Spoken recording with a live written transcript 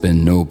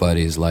Been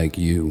nobody's like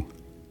you.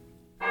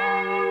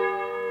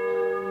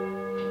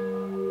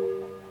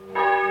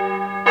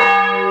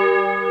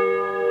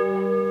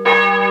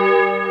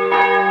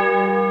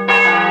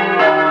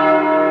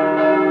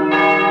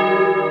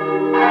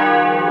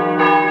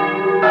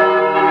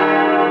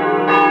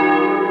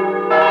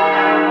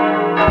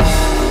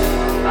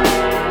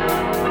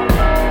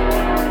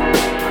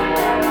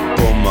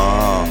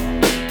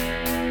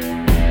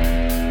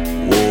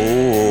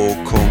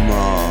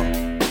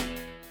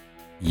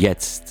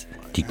 Jetzt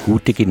die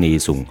gute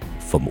Genesung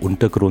vom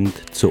Untergrund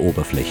zur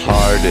Oberfläche.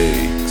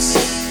 Heartaches,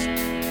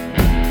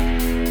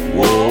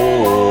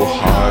 oh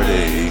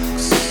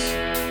Heartaches,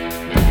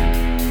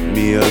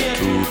 mir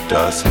tut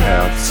das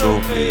Herz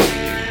so weh,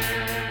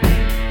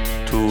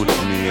 tut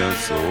mir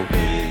so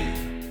weh.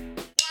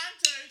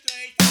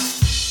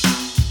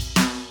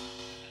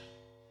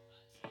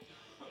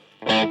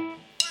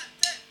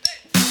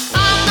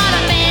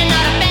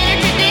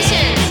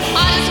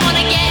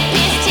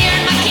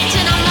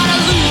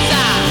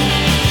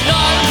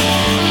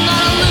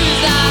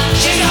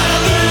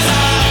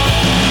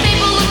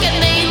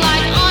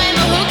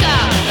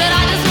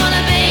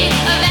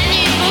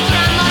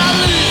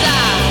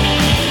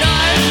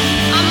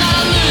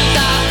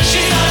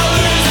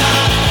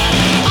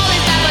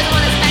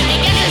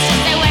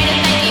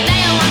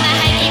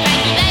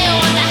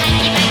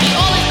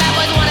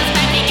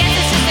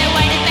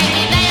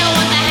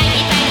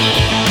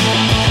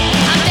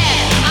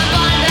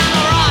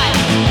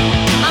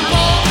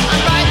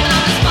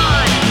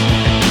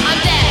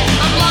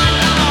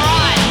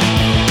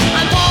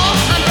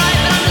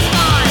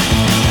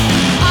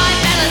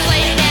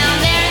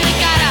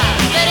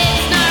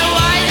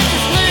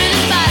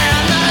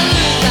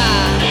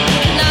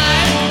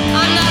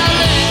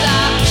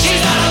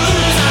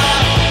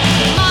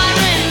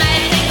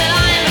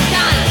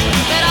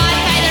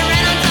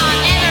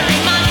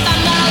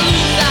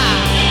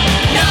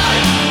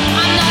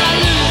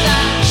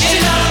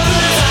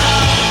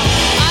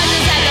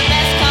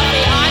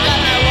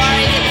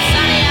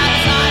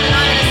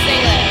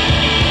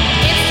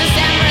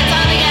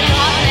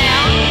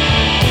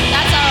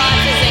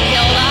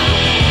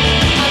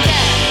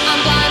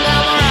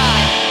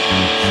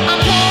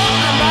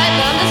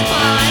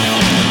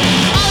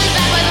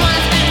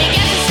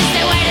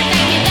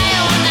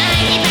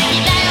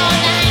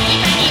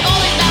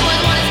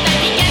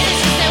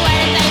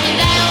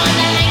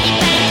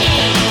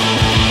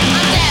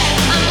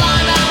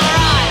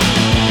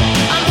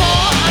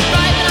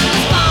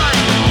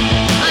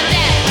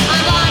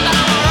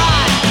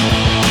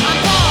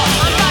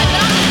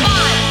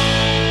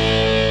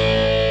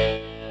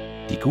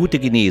 Gute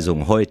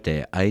Genesung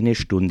heute, 1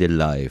 Stunde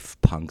live,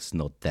 Punk's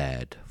Not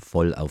Dead,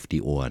 voll auf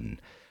die Ohren.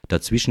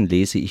 Dazwischen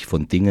lese ich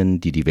von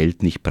Dingen, die die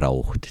Welt nicht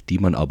braucht, die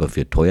man aber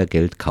für teuer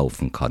Geld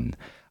kaufen kann.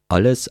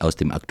 Alles aus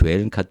dem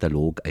aktuellen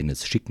Katalog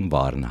eines schicken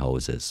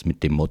Warenhauses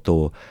mit dem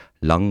Motto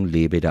Lang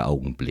lebe der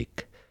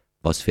Augenblick.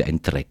 Was für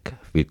ein Dreck.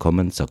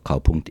 Willkommen, sagt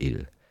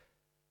K.Il.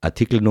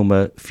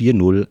 Artikelnummer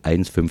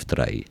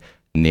 40153.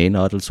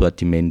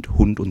 Nähnadelsortiment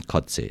Hund und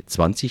Katze,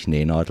 20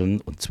 Nähnadeln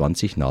und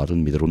 20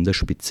 Nadeln mit runder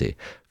Spitze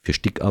für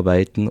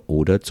Stickarbeiten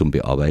oder zum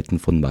Bearbeiten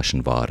von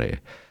Maschenware.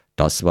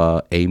 Das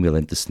war Emil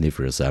and the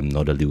Sniffers, I'm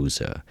Not a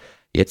Loser.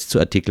 Jetzt zu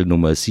Artikel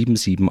Nummer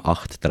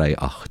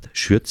 77838,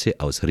 Schürze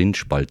aus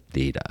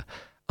Rindspaltleder.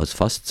 Aus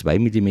fast 2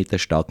 mm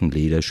starkem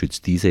Leder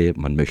schützt diese,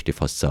 man möchte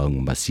fast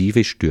sagen,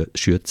 massive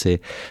Schürze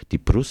die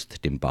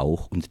Brust, den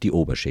Bauch und die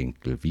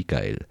Oberschenkel. Wie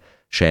geil.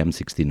 Sham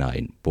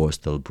 69,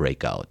 Borstal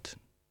Breakout.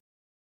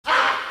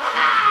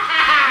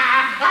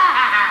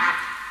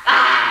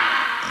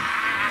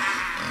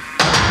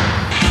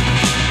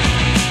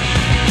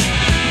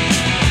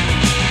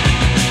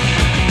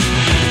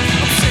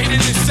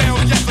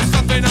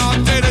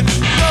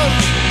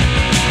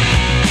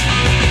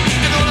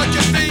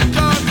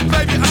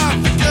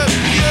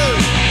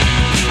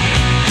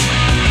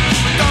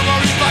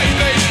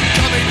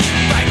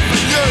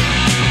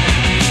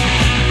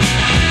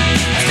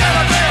 Instead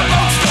of being a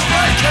monster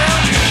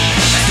breakout,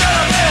 instead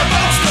of being a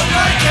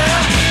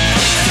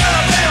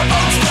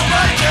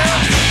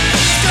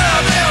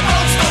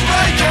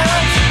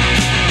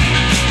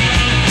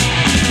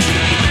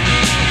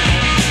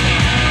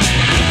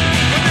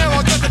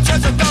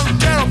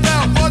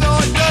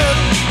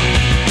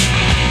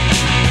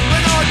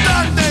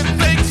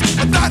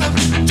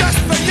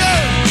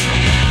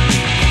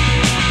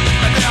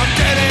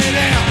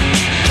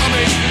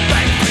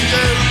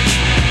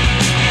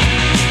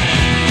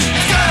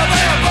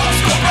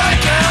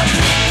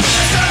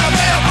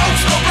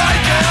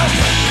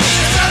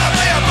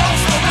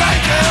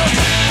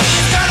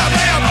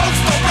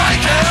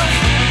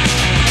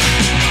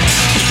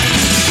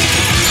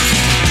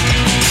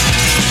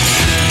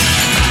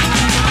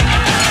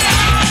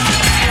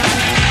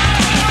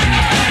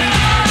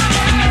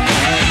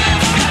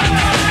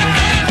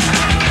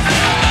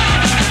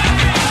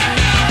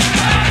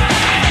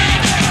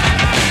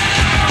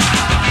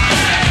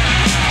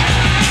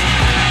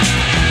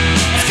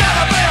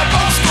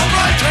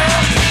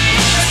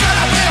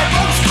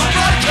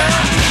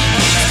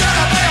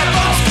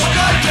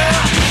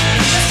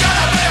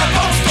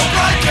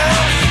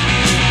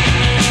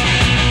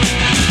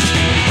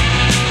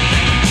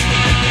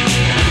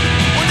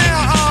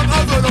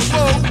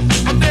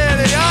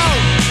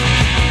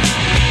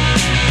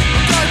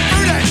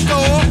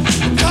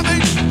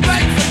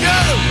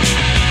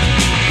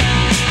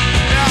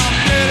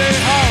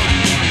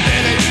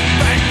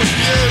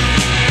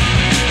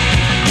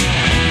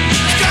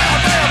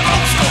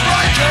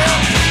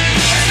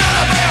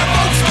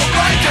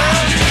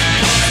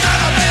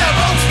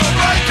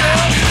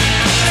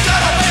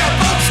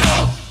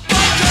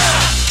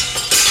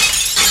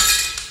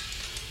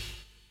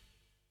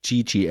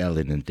Gigi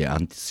Allen and the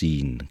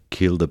Unseen,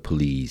 Kill the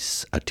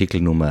Police,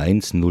 Artikel Nummer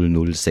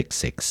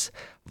 10066,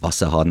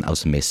 Wasserhahn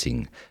aus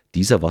Messing.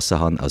 Dieser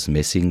Wasserhahn aus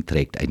Messing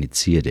trägt eine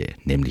Zierde,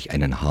 nämlich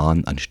einen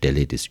Hahn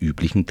anstelle des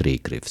üblichen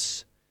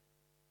Drehgriffs.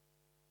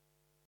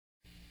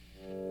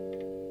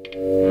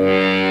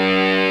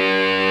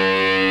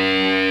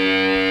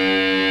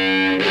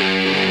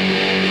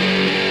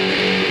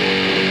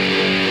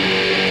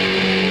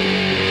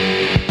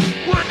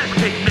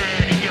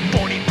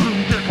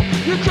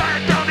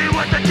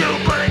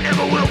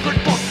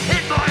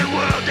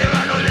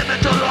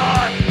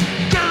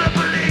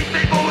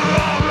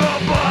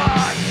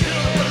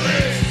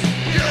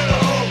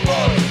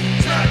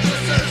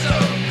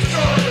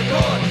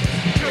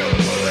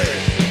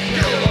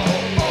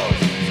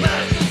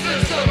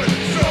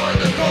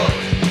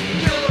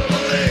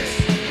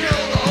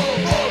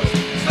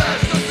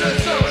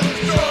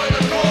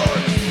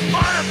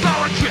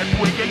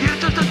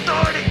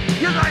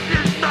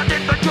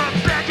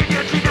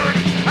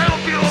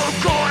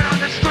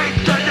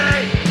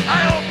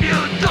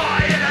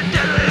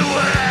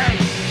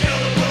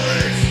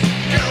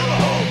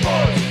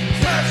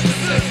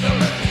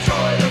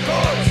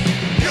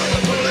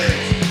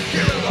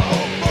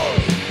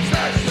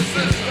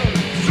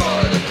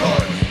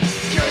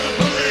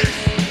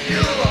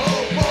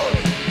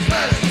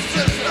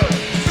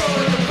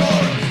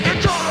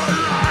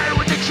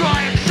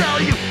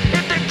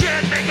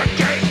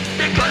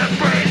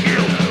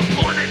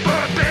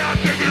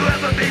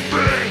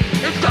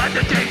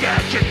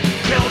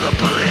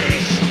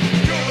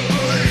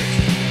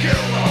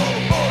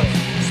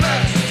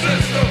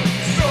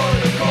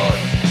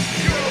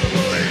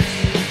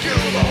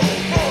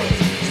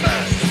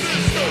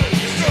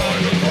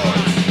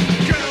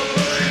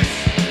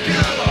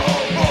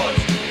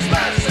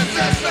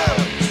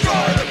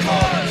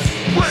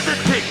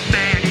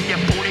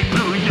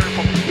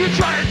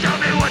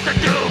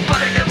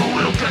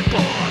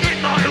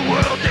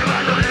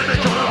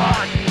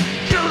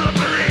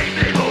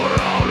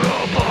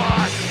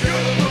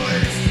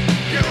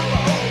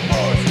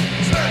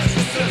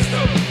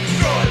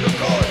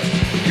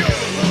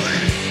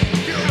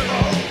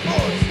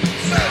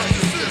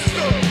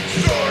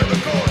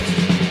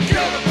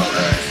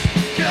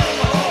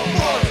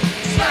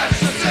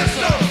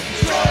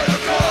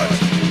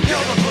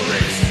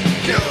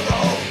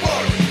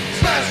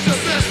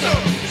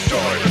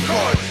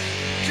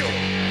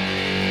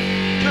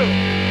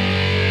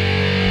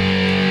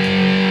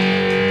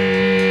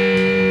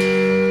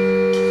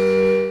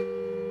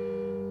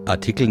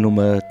 Artikel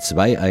Nummer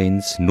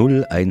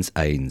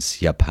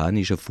 21011,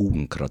 japanischer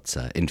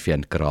Fugenkratzer,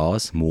 entfernt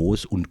Gras,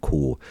 Moos und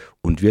Co.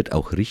 und wird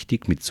auch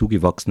richtig mit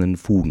zugewachsenen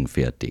Fugen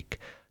fertig.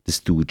 The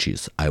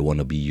Stooges, I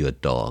Wanna Be Your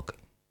Dog.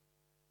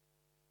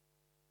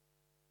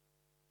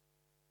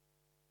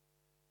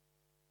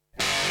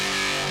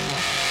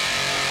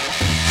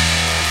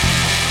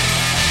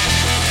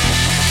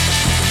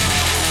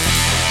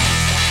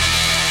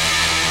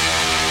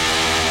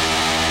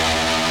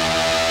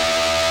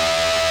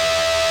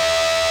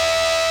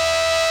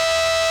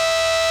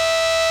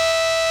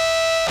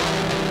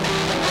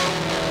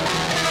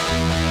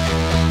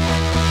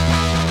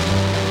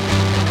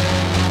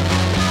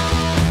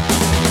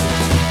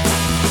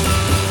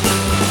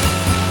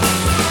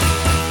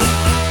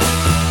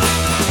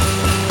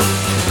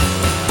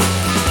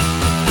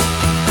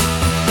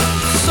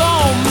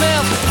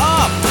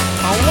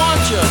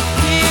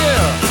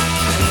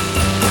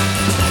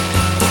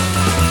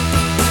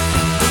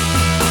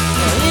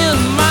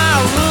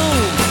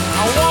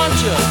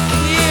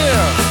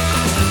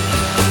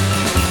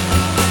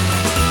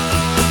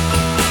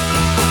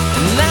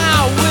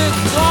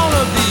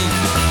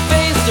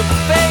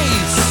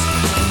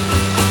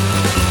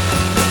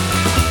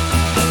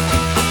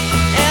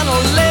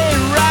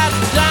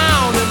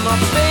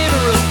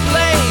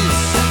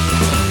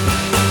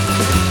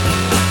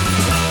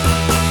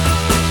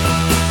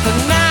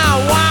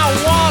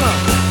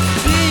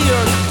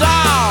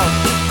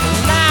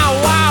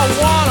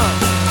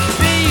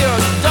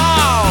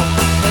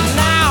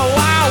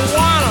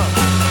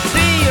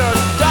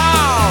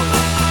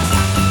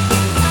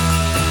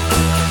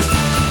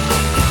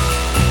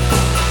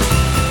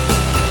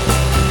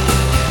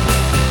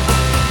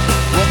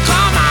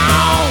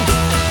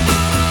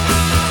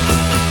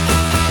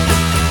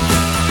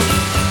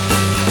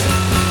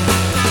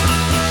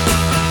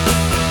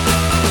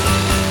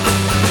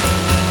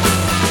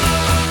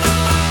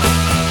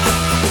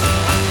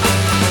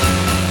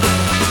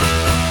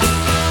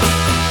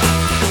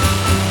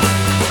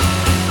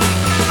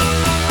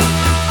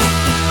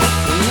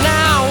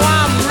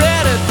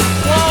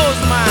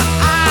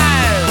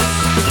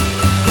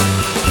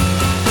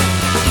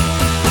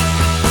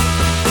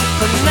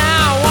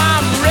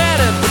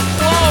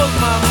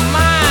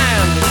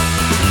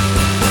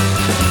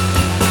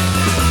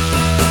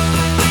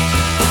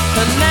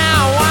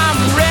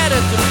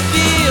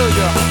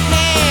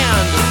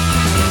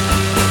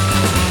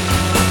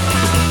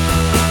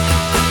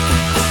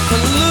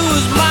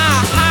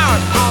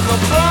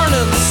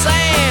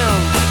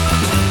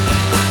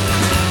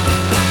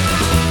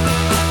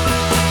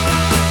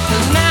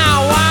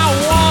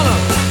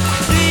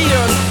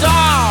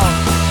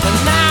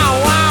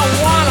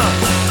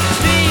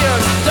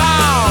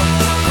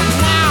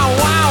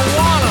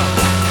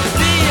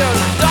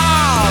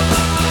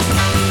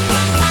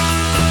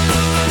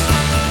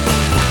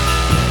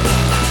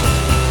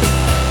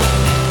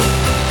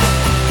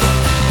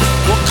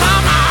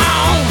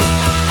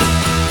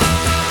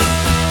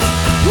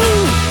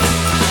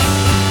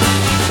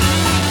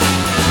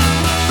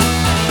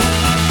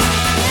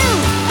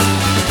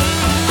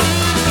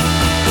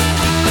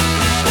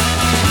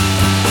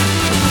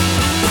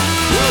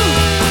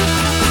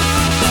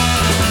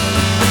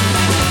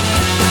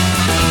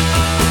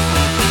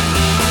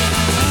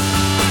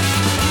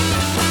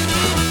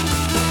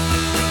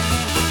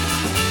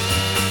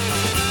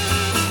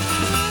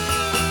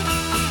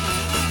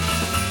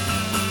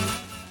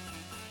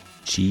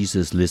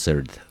 Jesus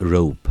Lizard,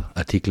 Rope,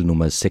 Artikel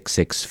Nummer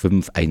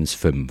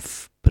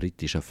 66515,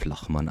 britischer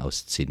Flachmann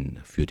aus Zinn,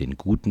 für den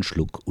guten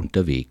Schluck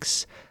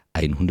unterwegs,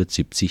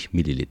 170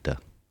 Milliliter.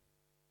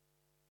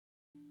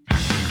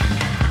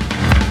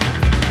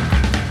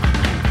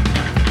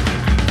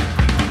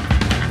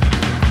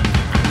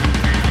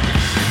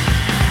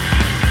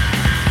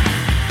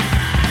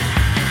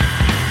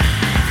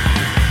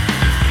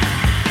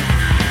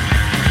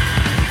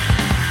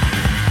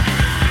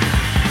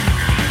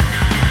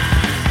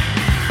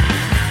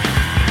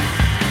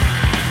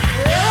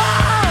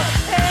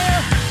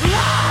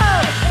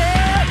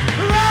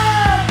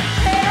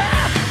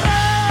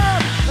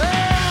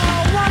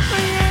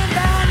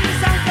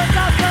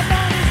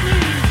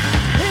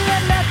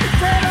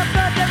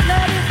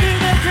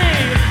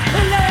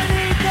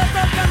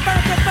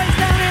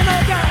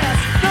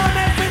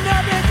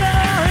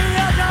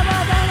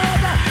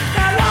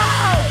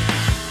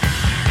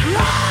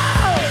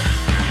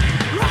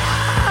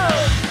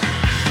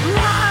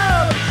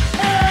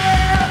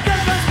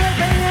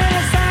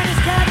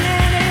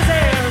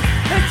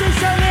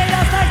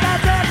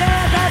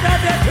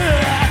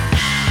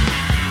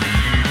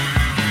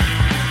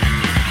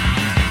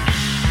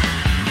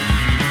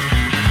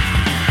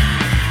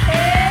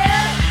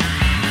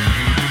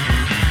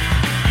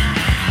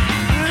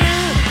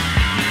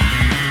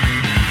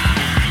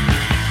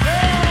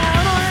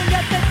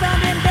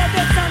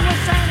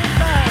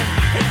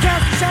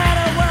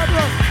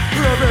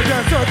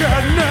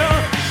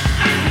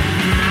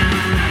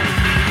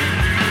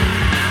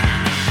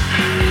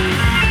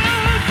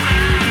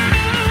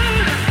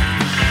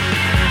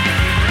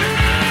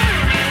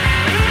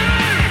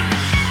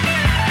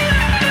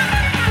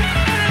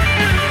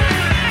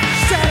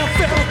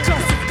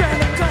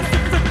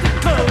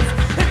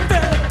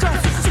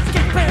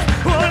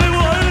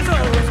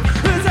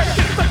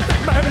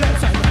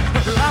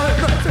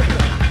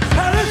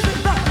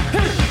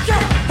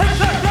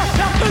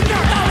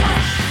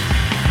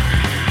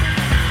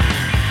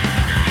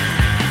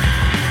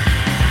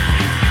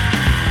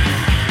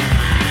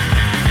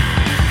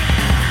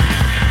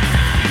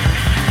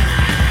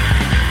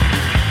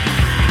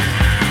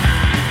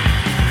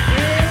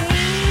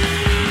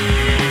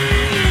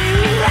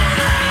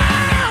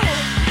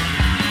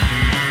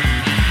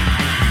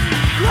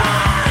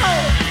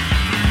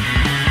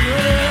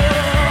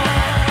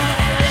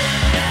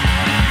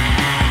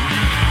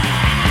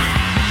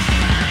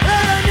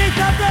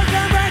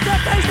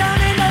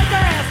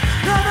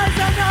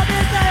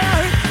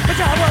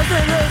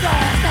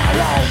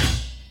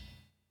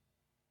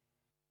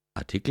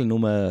 Artikel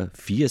Nummer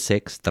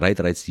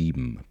 46337,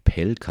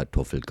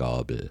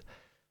 Pellkartoffelgabel.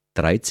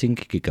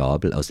 Dreizinkige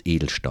Gabel aus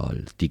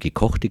Edelstahl. Die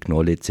gekochte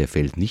Knolle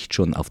zerfällt nicht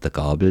schon auf der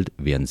Gabel,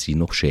 während sie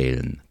noch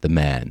schälen. The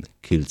man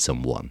killed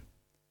someone.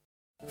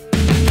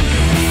 Thank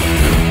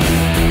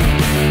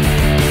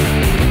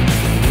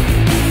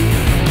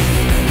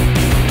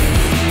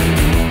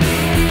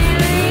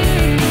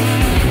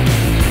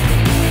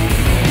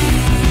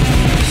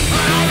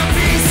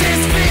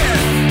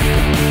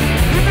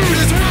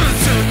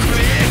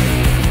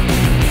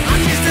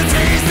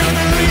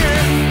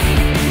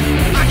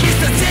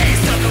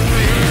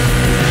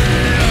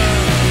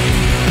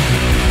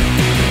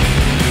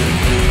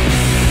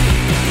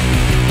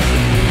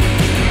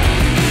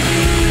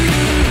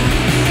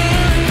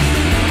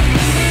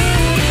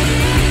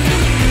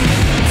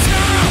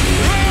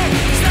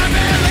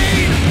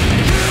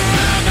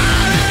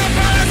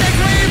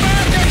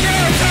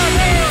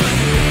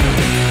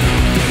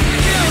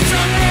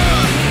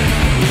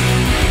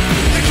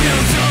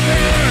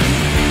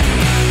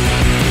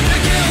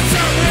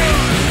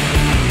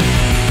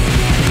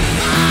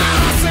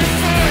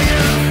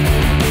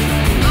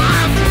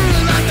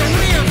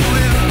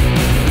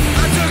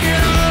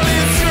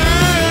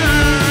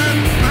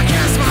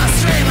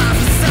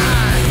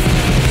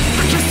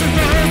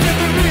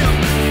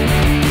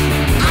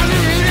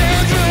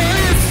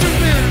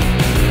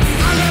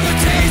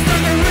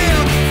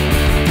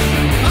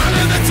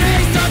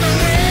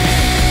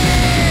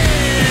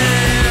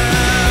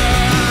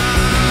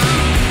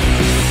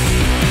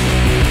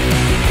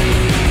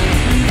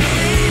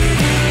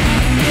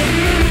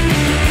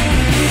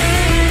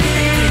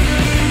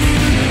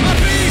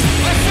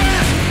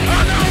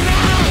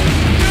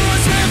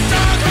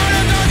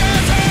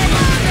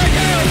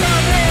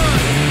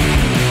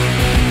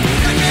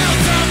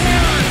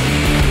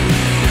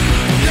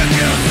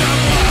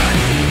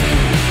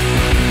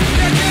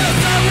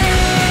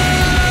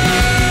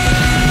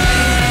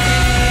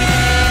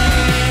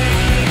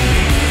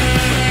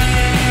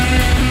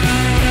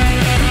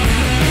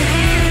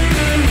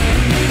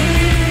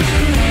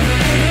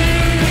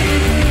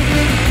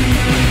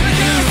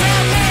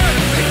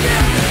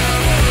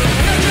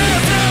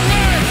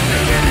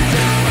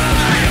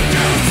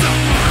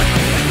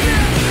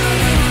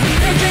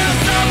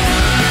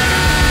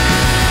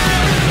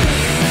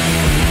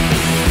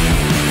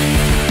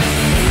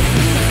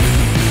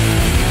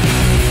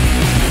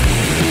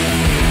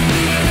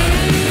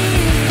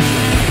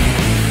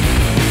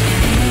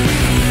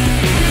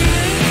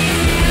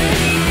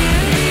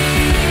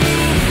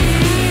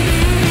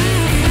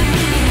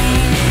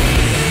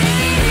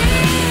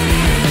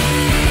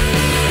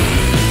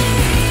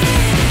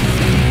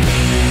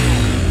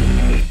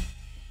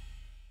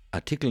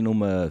Artikel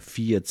Nummer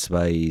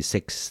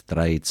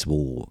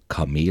 42632,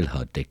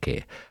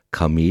 Kamelhaardecke.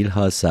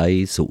 Kamelhaar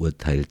sei, so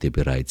urteilte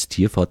bereits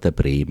Tiervater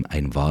Brehm,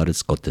 ein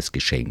wahres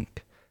Gottesgeschenk.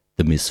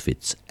 The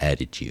Misfits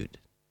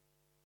Attitude.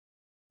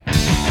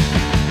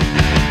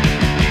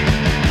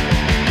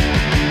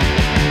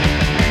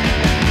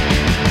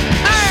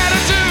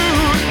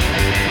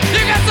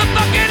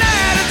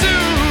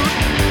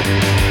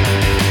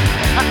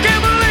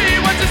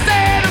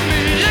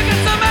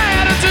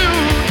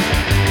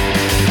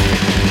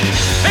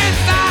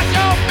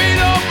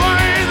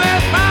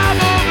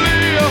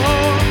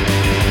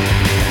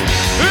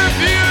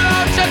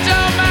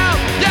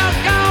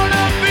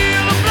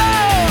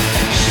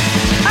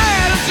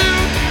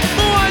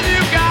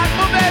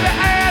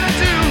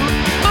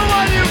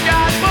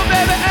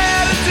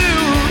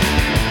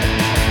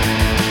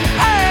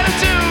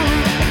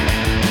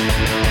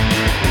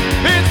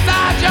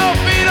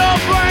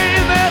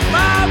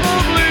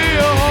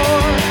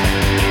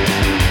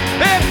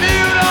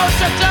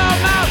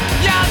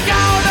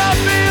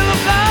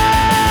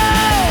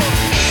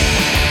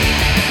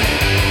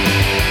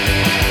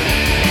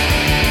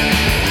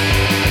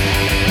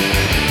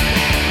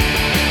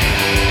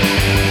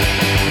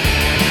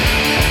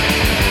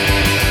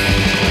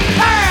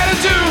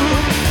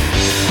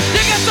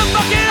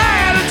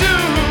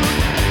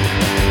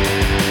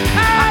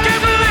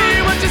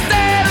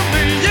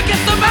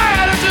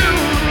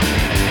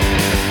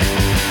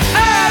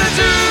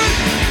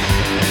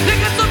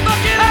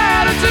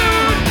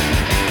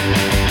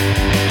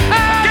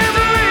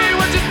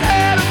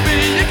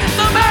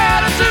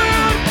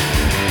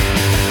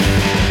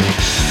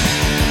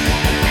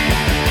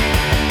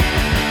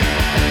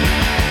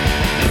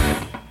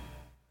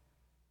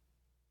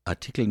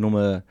 Artikel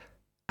Nummer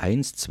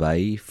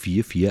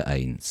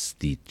 12441,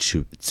 die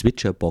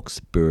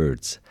Zwitscherbox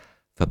Birds,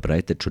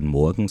 verbreitet schon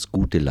morgens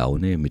gute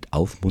Laune mit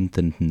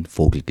aufmunterndem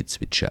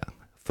Vogelgezwitscher.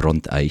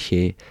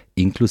 Fronteiche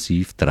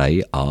inklusive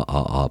 3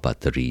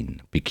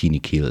 AAA-Batterien. Bikini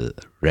Kill,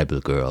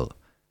 Rebel Girl.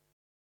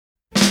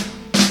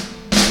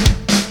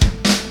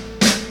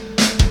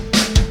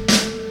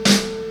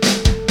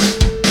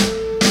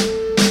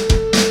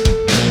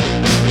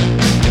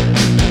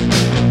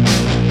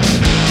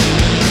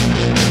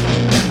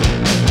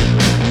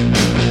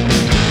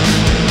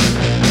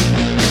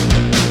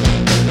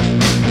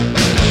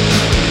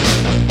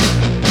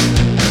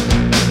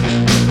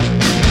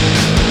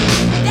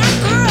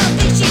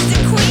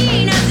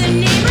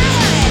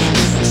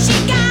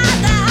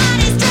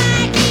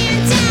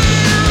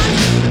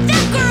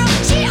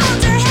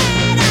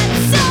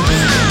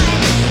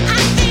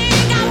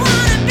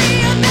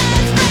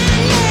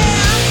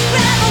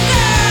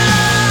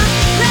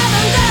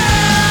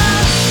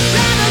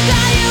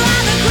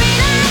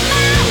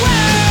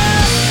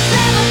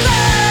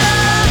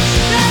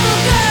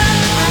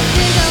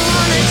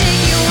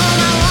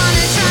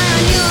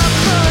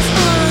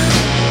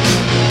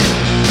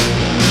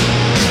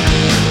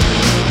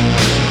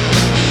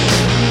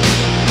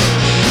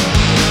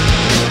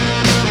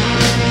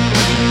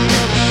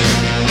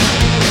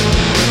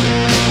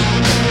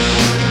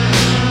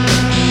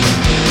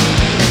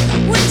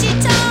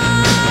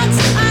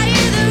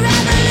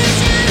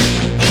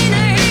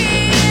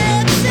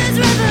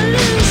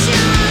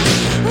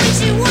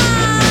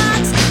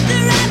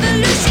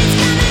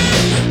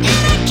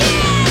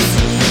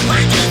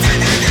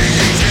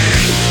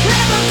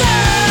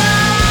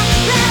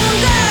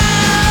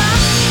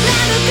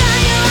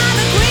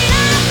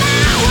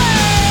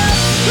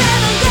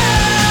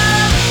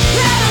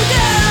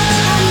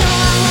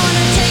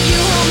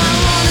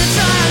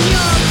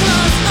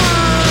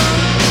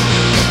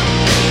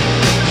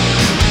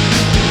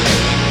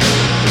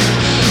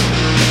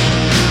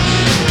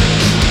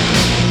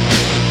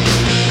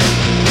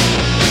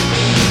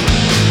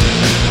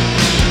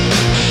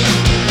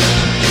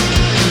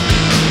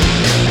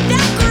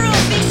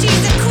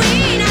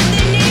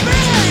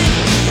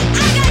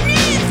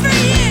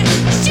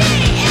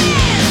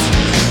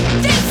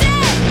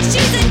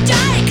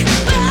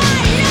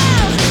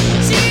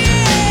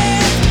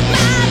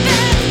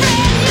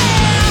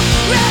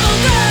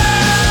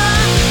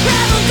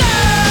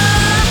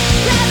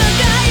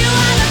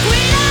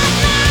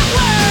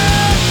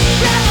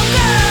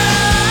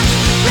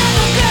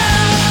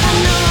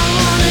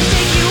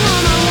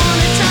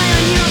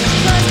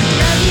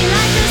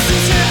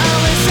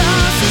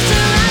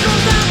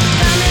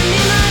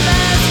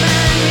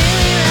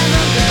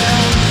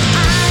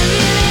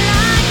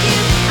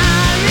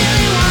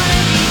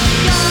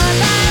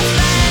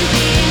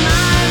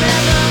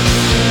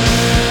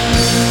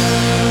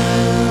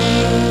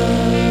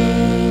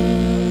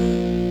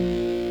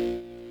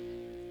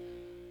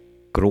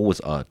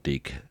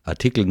 Großartig.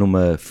 Artikel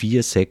Nummer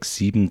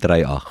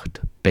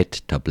 46738,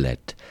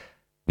 Betttablett.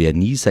 Wer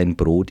nie sein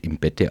Brot im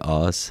Bette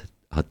aß,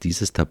 hat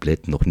dieses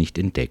Tablett noch nicht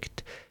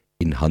entdeckt.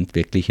 In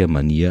handwerklicher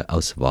Manier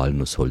aus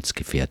Walnussholz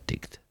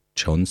gefertigt.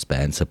 John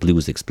Spencer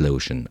Blues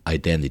Explosion,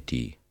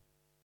 Identity.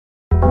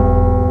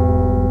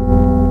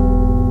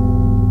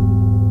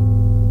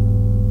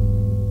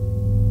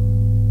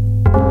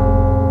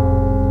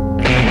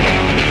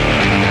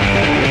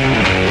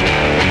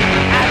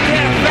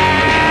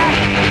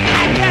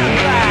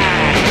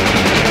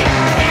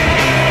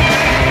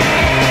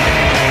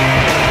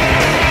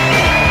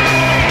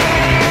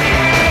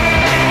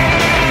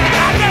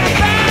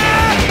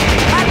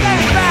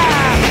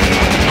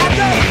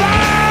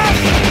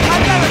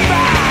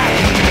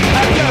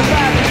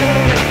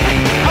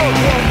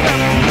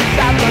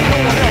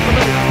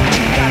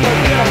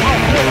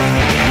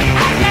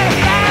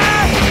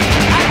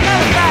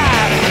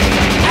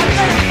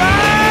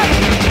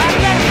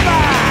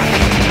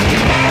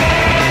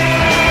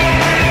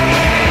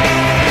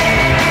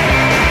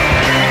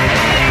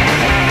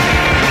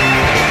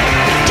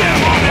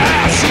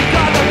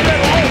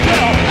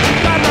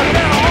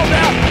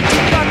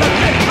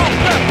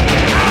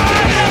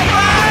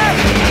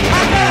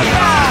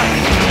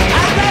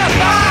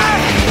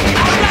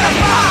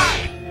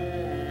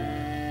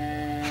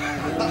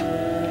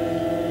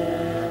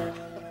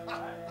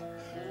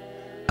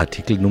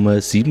 Artikel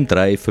Nummer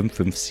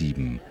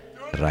 73557.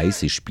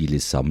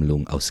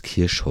 Reisespielesammlung aus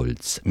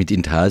Kirschholz mit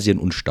Intarsien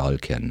und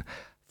Stahlkern.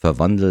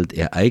 Verwandelt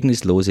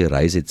ereignislose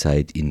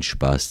Reisezeit in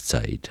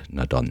Spaßzeit.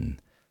 Na dann.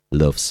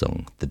 Love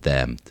Song, The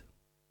Damned.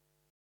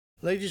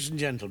 Ladies and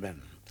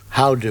gentlemen,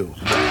 how do?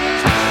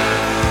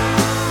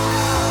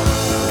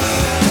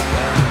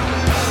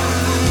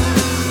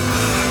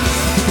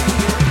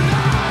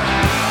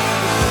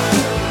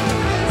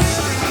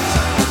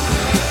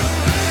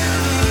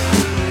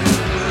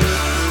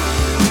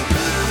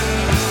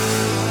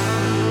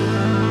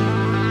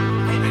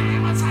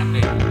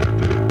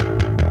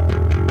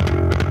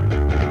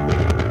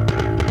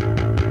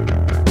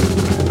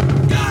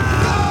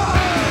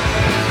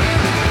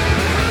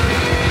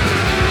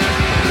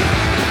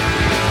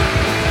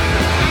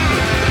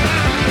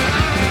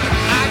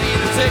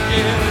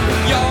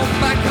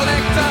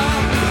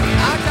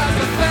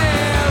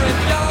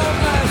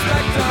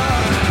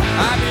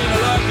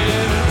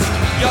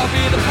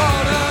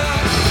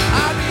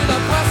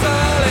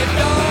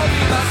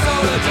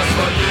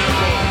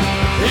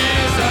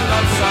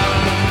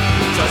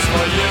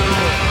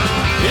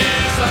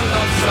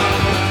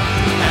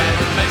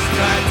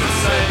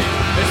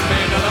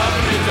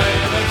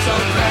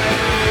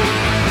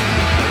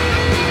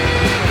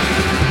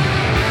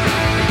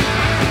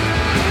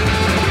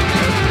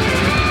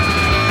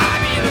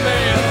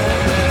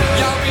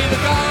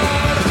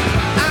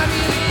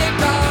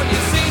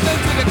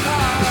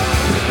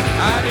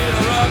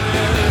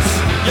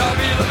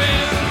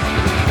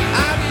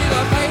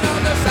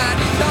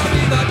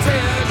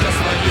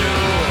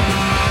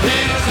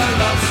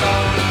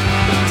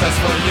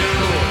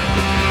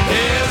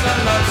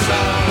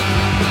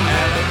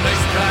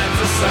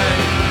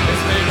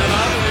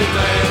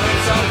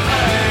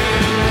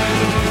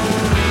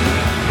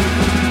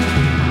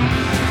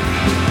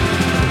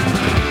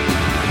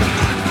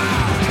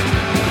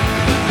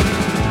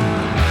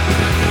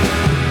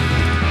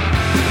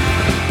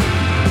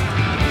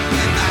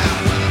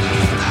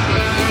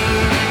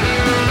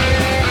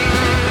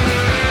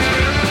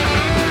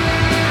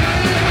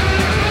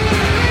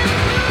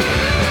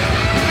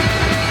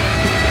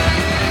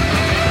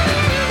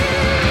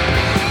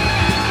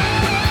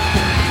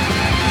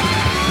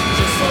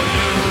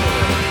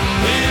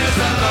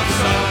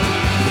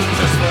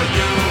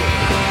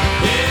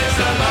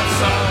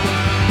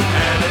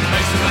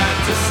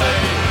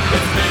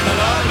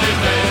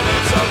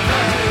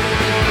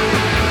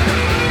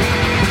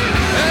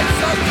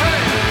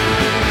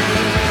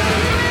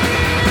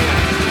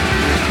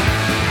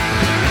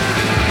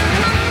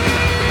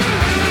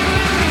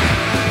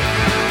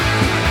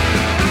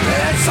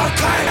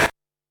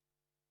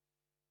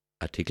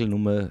 Artikel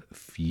Nummer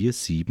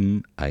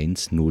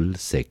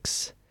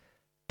 47106.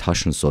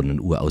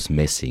 Taschensonnenuhr aus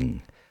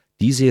Messing.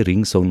 Diese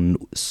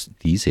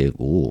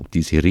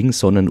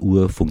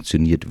Ringsonnenuhr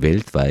funktioniert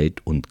weltweit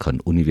und kann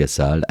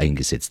universal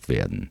eingesetzt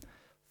werden.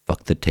 Fuck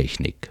the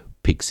Technik.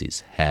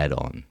 Pixies, Head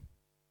On.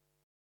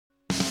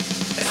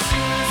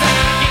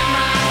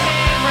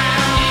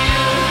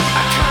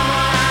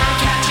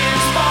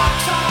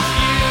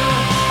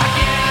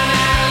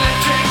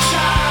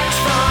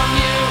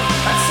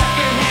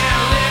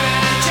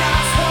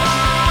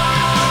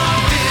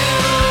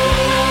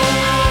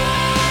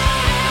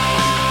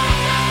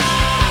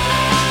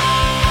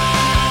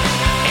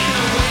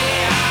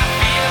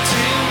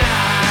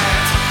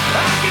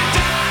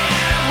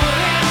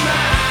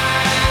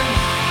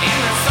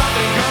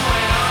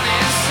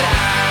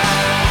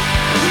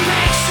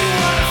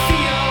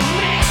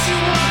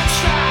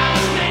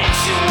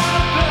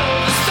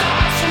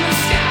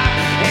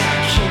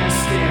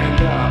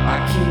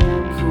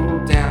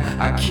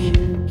 I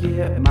can't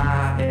get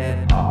my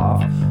head off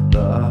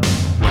the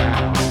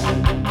ground.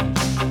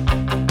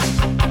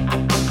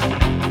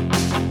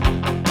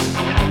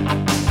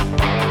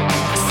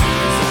 As soon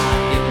as I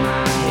get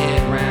my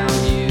head round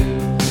you,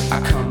 I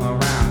come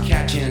around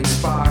catching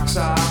sparks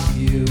off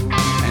you.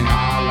 And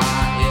all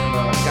I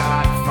ever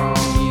got from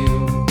you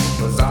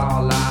was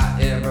all I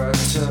ever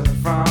took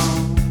from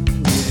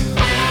you.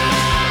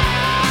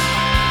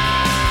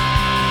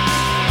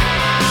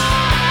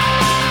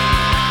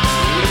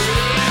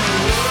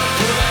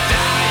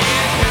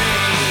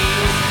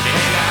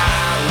 Yeah.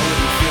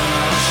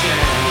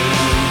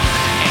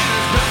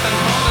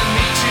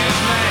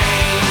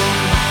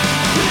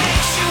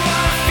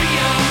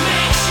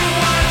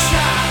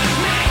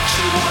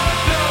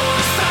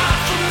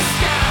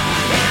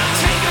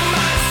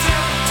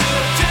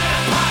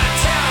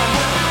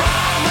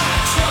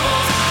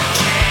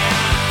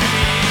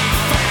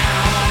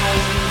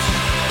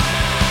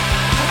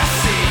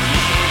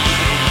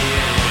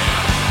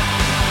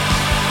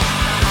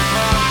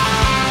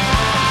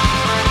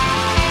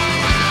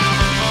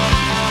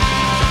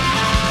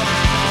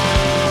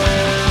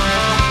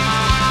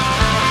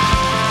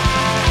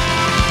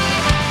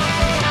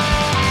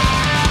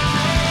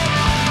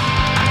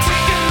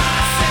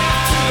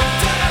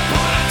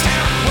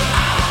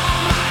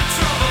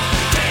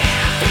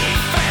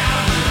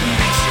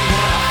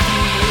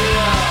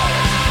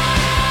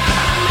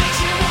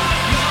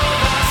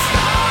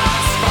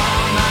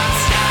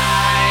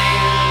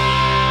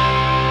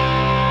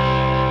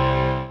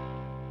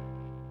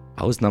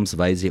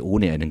 Ausnahmsweise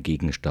ohne einen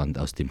Gegenstand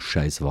aus dem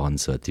scheiß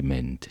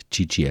Warensortiment.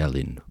 Gigi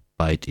Allen,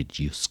 Bite It,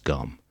 You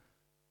Scum.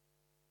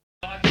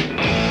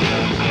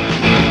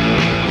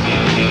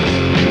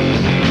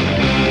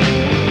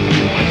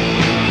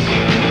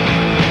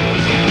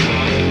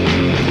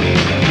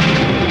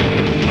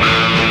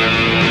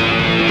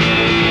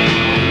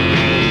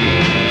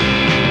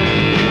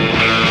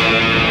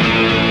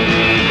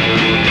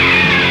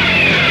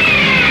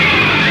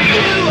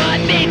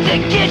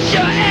 Get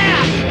your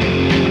ass!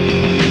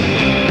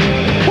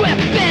 Well,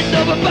 bend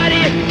over, buddy,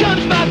 here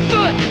comes my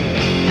foot!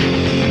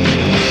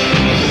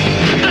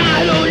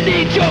 I don't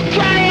need your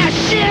cry ass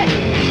shit!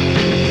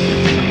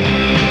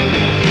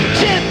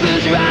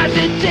 Tempers rise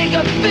and take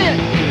a fit!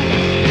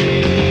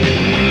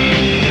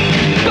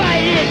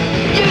 Bite it,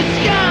 you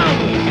scum!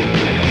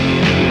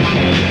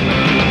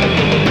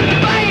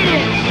 Bite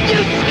it, you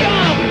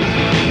scum!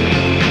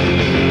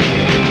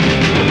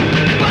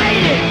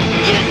 Bite it,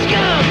 you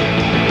scum!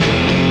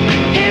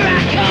 Here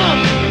I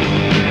come!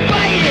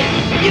 Bite it,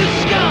 you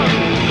scum!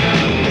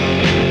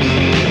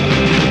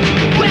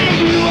 Where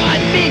you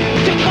want me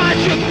to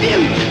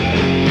contribute?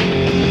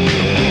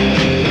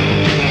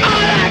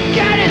 All I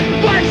got is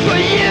one for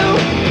you!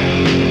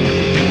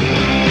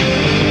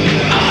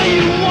 All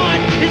you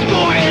want is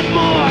more and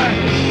more!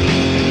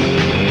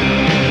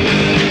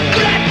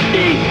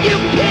 Gluttony, you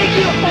pig,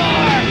 you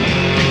whore!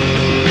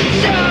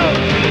 So,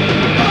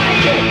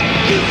 bite it,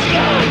 you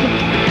scum!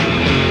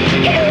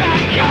 Here I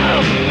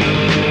come!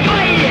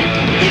 Bite it,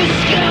 you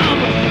scum!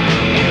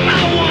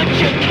 I want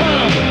your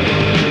cum!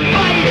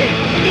 Bite it,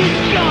 you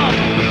scum!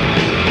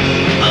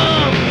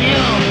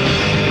 Yum!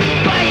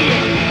 Bite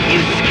it,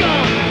 you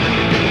scum!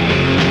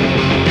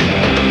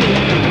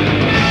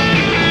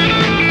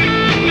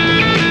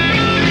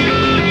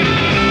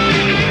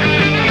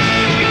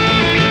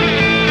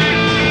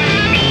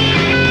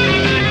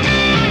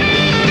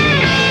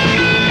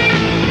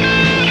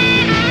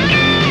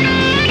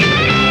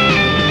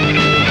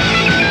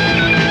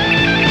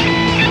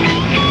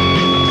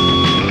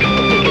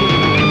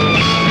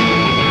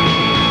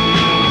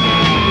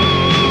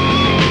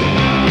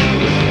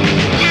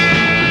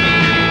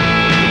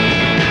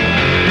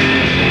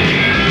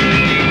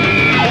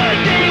 One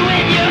day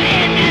when your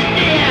end is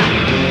near,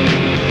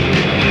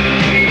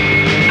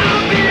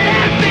 I'll be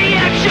laughing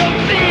at your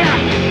fear.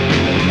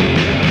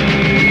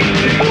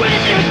 When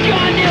you're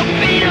gone, you'll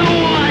be the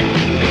one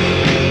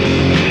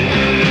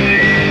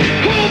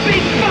who'll be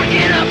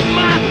fucking up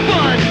my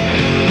fun.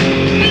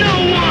 No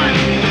one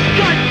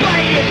can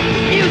bite it,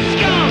 you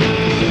scum.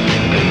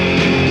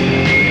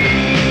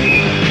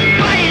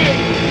 Bite it,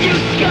 you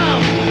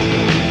scum.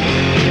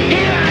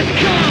 Here I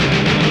come.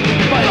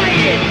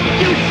 Bite it,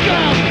 you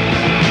scum.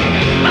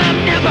 I'm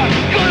never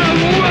gonna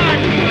run.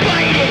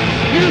 Bite it,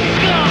 you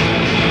scum.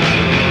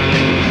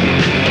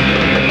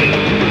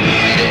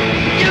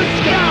 You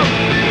scum.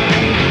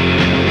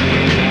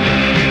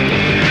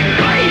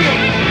 Bite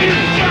it, you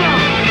scum.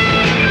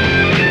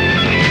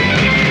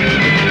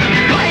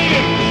 Bite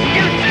it,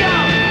 you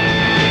scum.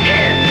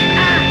 Here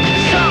I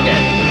come.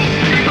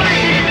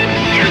 Bite it,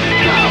 you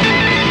scum.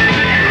 Bite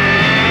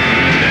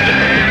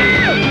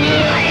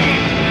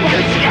it, you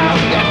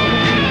scum.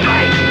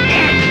 Bite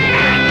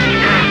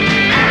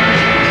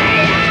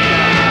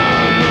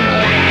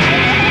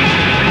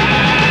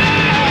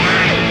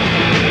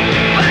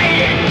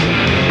it.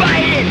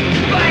 Bite it,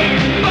 bite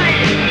it,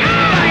 bite it,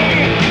 bite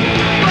it,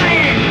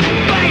 bite it,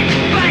 bite it,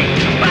 bite,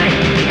 bite, bite,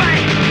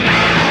 bite,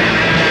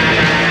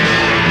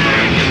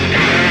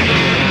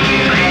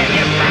 bite,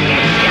 you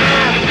fucking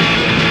scum!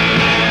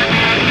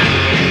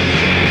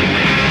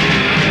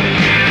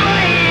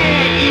 Bite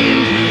it, you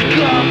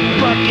scum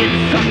fucking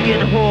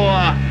fucking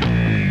whore!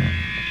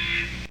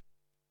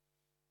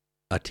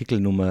 Artikel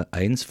Nummer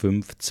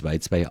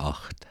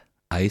 15228.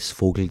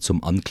 Eisvogel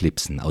zum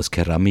Anklipsen, aus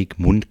Keramik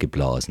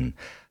mundgeblasen,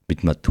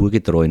 mit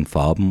naturgetreuen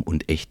Farben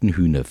und echten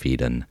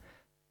Hühnerfedern.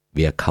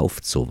 Wer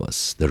kauft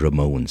sowas? The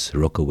Ramones,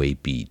 Rockaway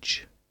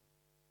Beach.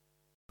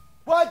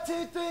 1, 2,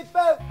 3,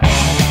 4.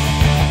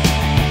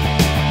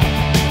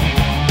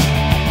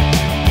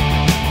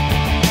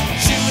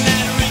 Shooting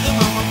at a rhythm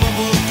on my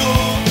bubble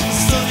door. The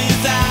sun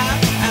is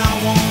out and I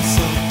want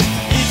some.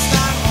 It's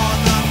not hard,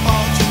 not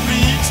far to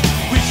reach.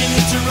 We can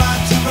hitch a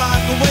ride to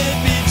Rockaway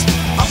Beach.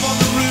 Up on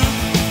the roof,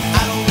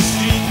 out on the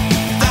street.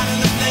 Down in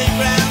the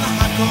playground, the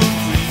hot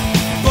concrete.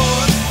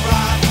 Boys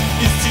ride,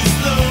 it's too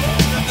slow.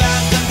 The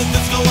dance and the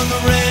disco on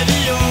the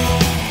radio.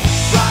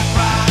 Rock,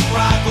 rock,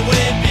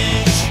 Rockaway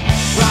Beach.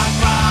 Rock,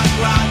 rock,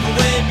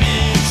 Rockaway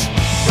Beach.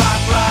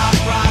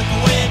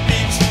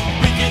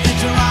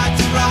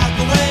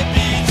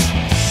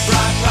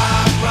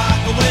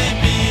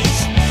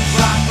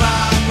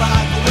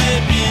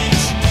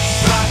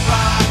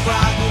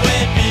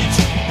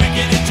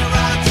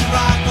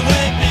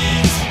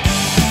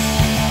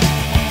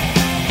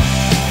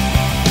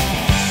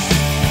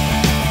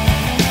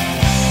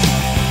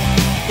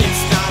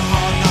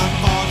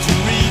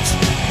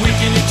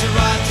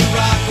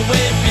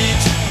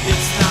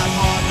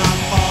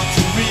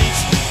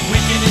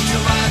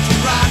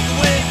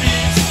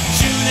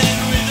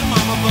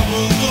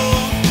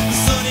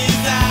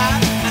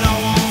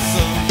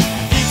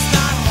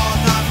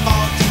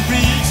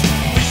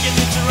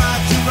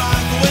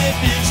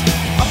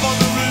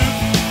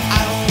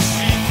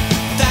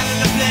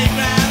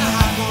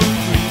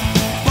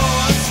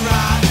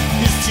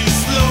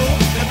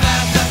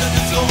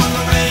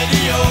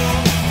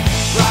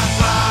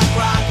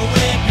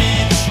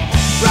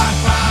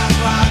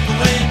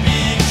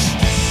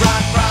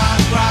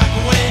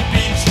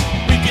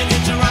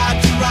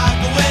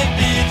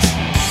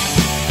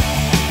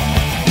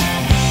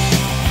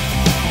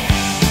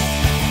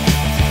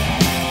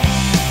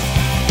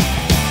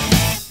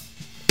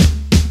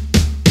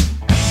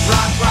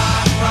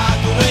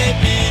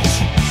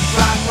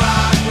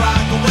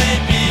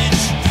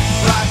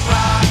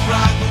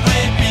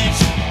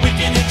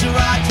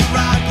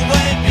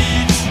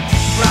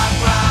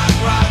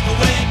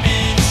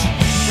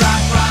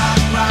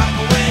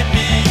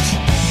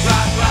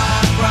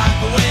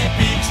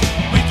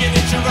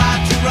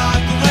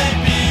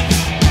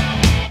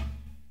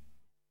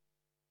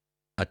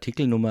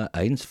 Artikel Nummer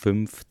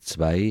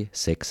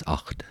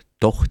 15268.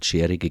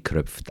 Dochtschere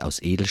gekröpft,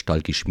 aus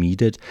Edelstahl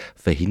geschmiedet,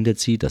 verhindert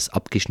sie, dass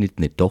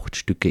abgeschnittene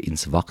Dochtstücke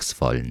ins Wachs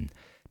fallen.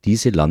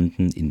 Diese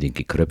landen in den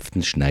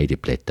gekröpften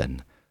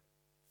Schneideblättern.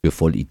 Für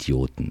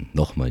Vollidioten.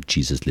 Nochmal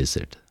Jesus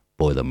Lizard,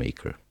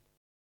 Boilermaker.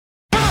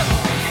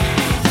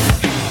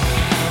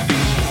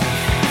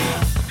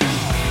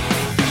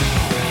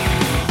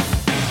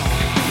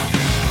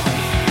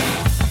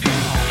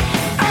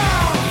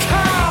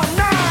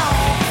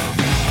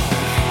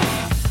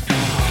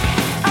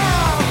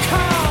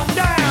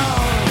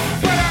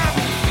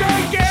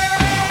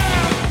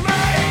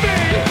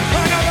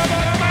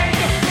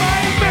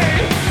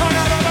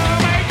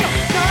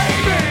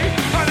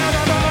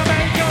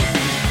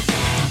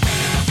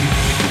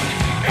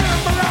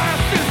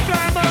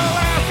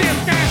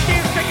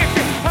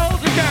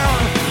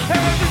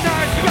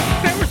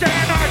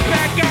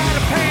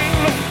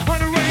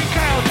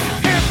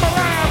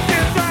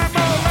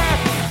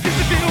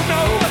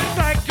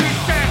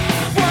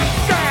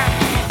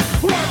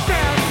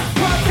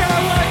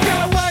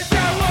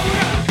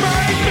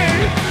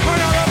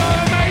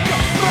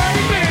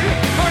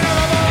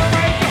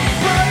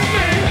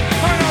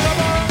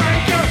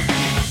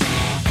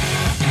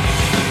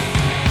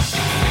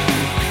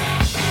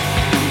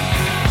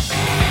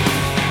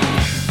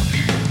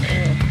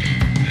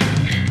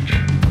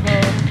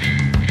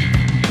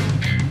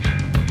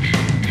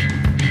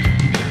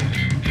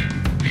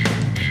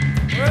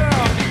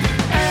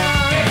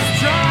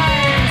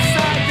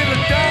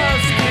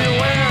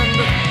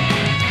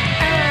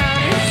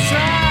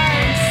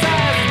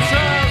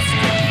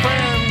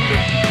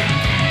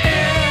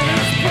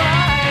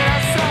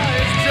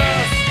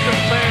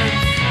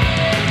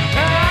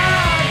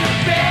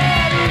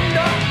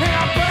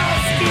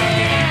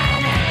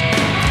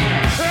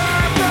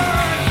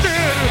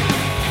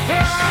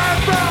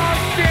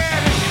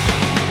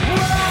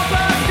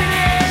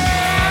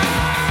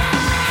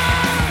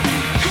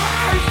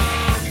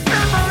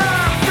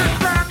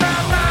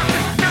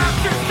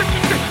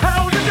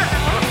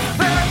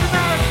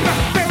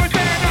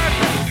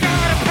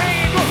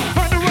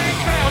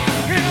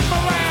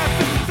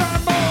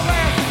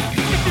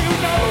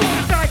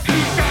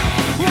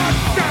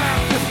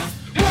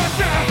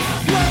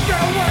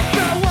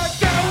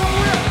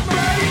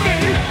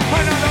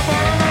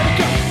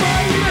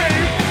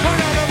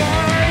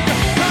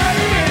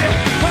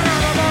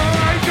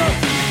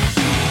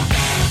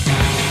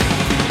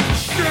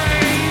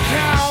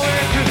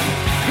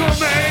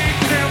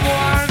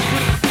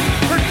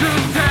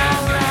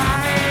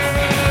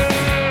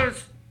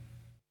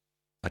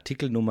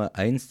 Artikel Nummer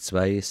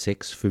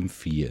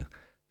 12654.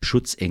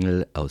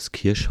 Schutzengel aus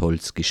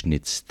Kirschholz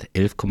geschnitzt,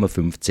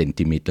 11,5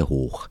 cm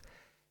hoch.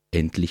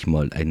 Endlich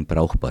mal ein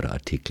brauchbarer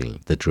Artikel.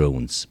 The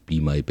Drones,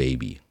 Be My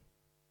Baby.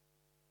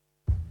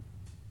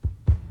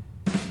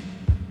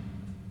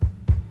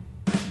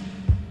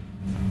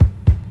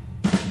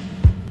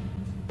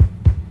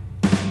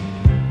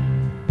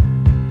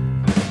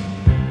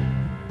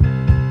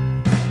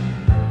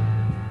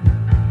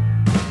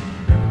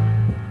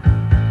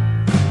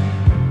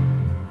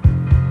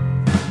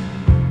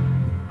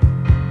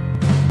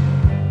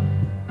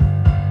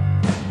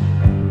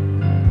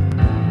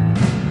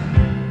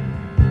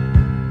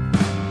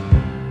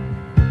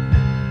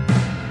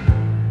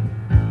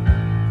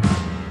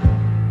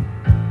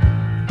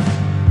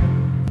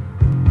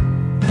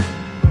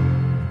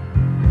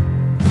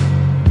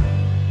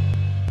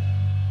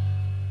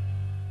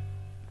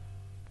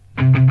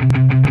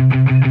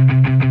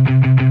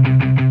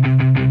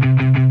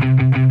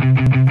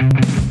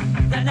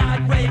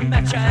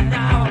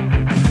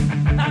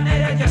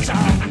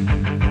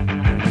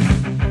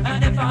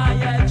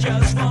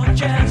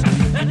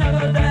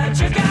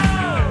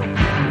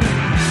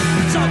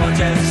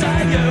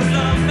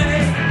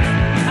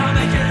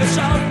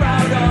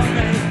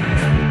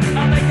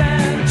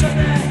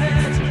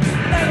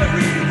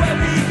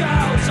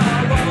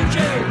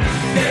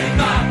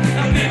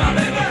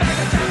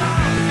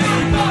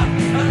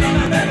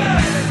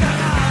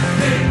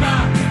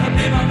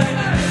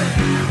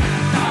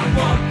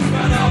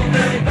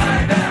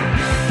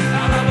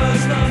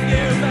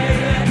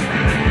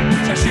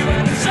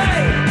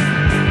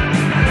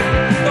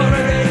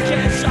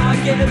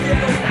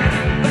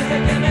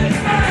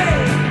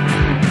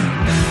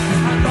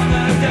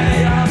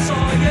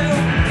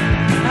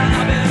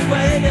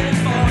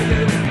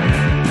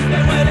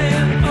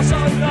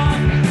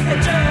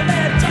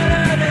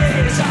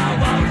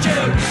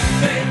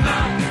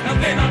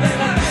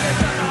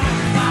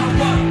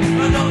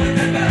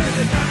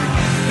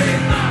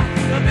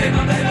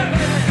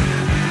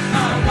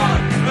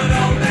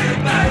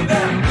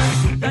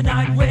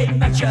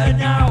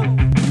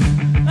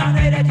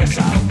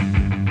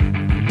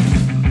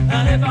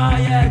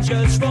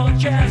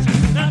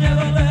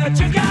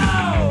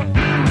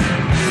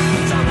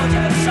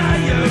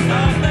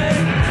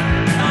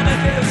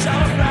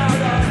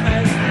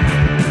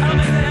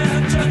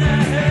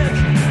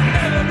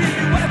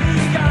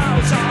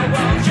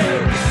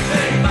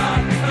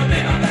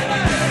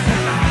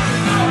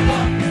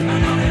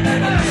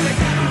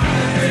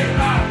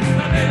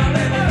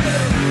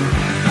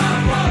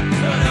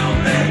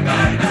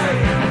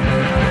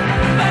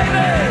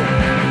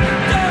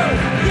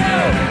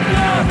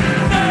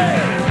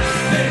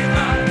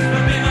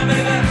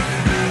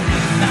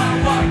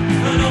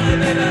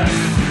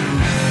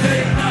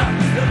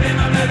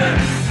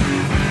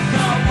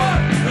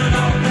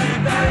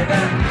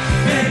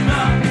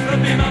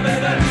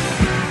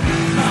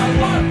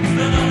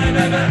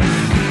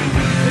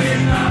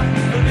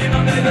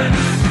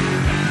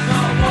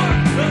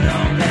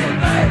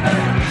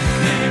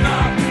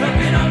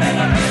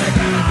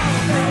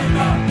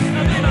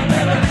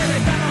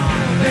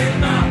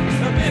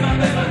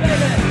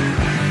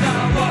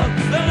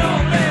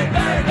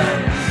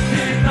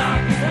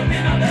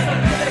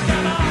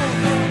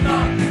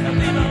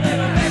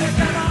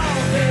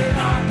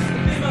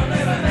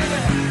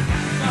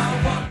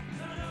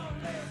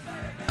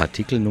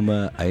 Artikel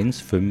Nummer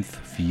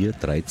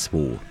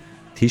 15432.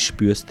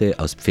 Tischbürste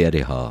aus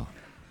Pferdehaar.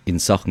 In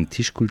Sachen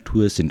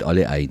Tischkultur sind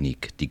alle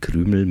einig, die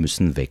Krümel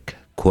müssen weg.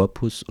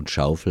 Korpus und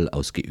Schaufel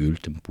aus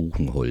geöltem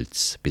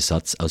Buchenholz,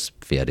 Besatz aus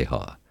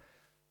Pferdehaar.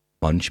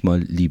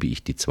 Manchmal liebe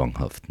ich die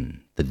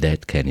Zwanghaften. The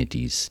Dead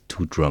Kennedys,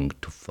 Too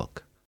Drunk to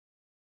Fuck.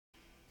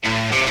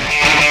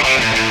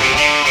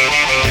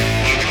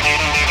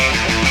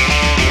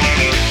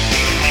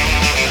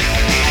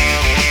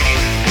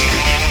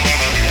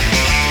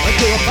 Went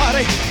to a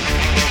party,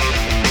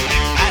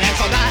 and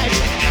it's all night.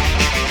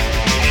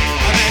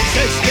 I had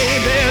 16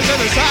 beers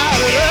and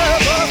decided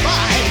of a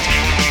fight.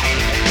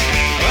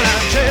 When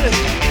I'm chilling,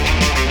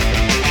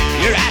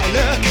 you're out of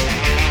luck.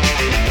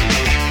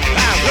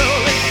 I'm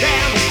rolling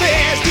down the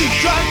stairs, too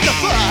drunk to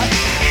fuck.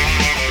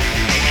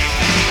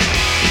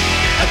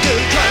 I'm too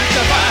drunk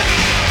to fuck.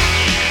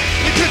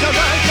 You're too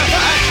drunk to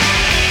fuck.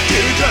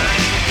 Too drunk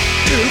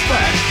to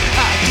fuck.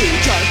 I'm too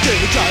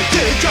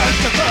drunk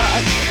to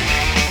fuck.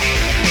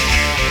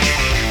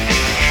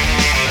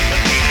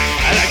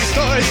 I like the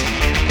stories,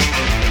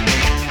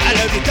 I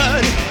love the gun.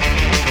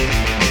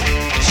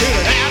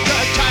 Shooting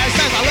advertised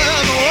as I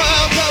love the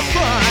world of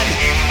fun.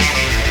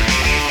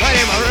 But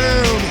in my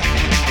room,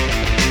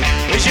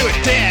 wish you were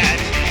dead.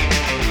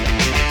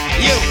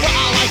 You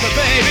fall like a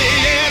baby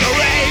in a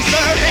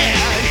razor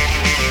head.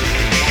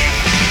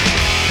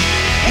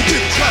 I'm too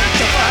drunk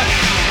to fuck.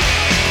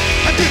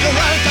 I'm too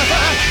drunk to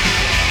fuck.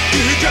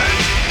 Too drunk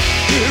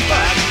to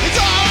fuck. It's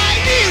all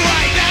I need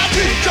right now.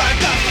 Too drunk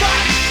to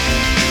fuck.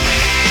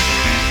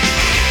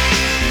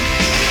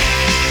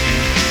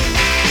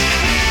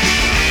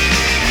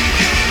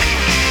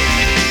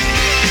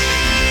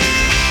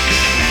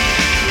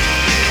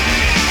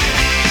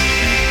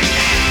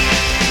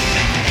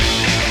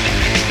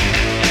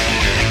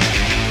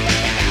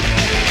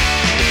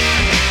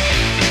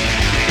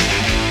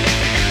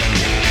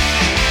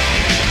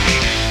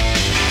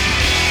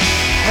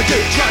 I'm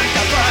too drunk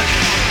to fuck.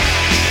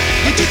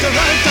 You're too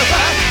drunk to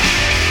fuck.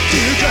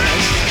 Too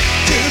drunk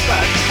to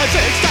fuck. I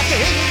said stop the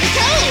hit me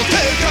cold.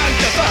 Too drunk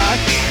to fuck.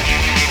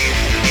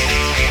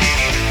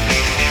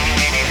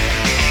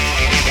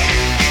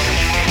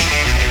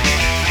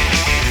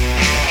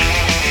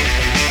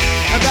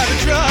 I'm about to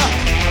drop.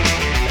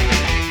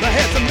 My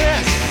head's a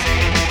mess.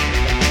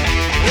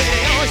 The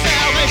only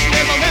salvation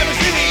is I'll never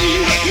see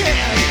you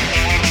again.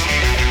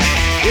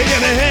 You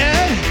get me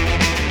head.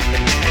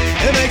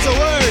 It makes it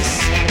worse.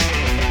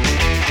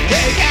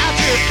 Take out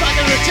your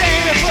fucking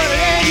routine and put it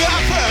in your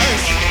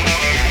purse.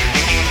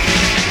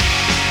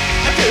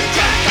 I'm too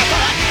drunk to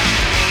fuck.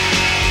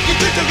 You're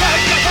too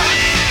drunk to fuck.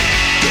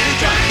 Too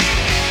drunk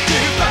to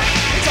fuck.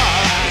 It's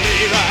all I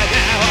need right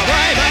now. Oh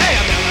baby,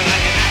 I'm feeling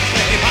like an ice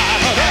cream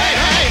pie. Oh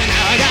baby, and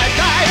now I got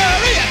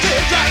diarrhea. Too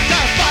drunk to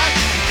fuck.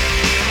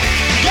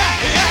 Yeah,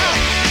 yeah.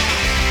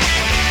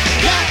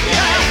 Yeah,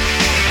 yeah.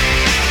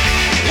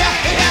 Yeah,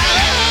 yeah.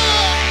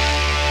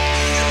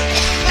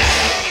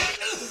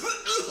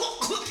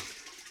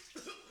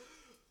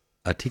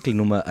 Artikel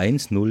Nummer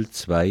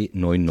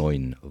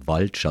 10299.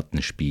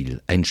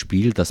 Waldschattenspiel. Ein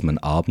Spiel, das man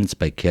abends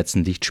bei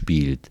Kerzenlicht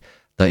spielt.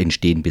 Da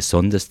entstehen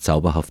besonders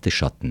zauberhafte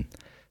Schatten.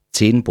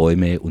 10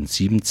 Bäume und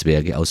 7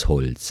 Zwerge aus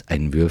Holz.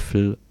 Ein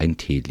Würfel, ein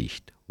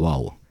Teelicht.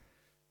 Wow.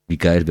 Wie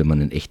geil, wenn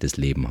man ein echtes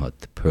Leben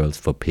hat. Pearls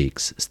for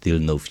Pigs, Still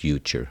No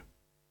Future.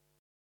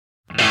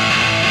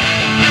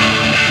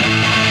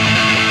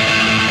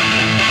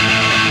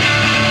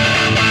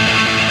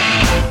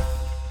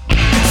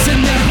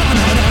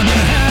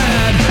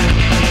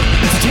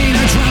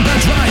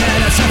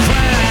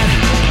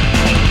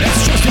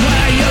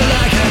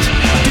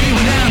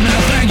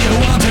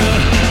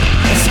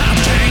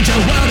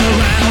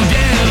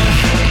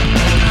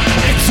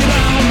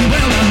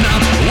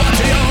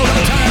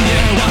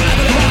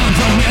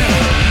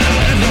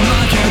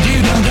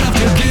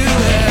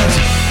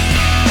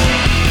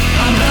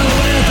 I'm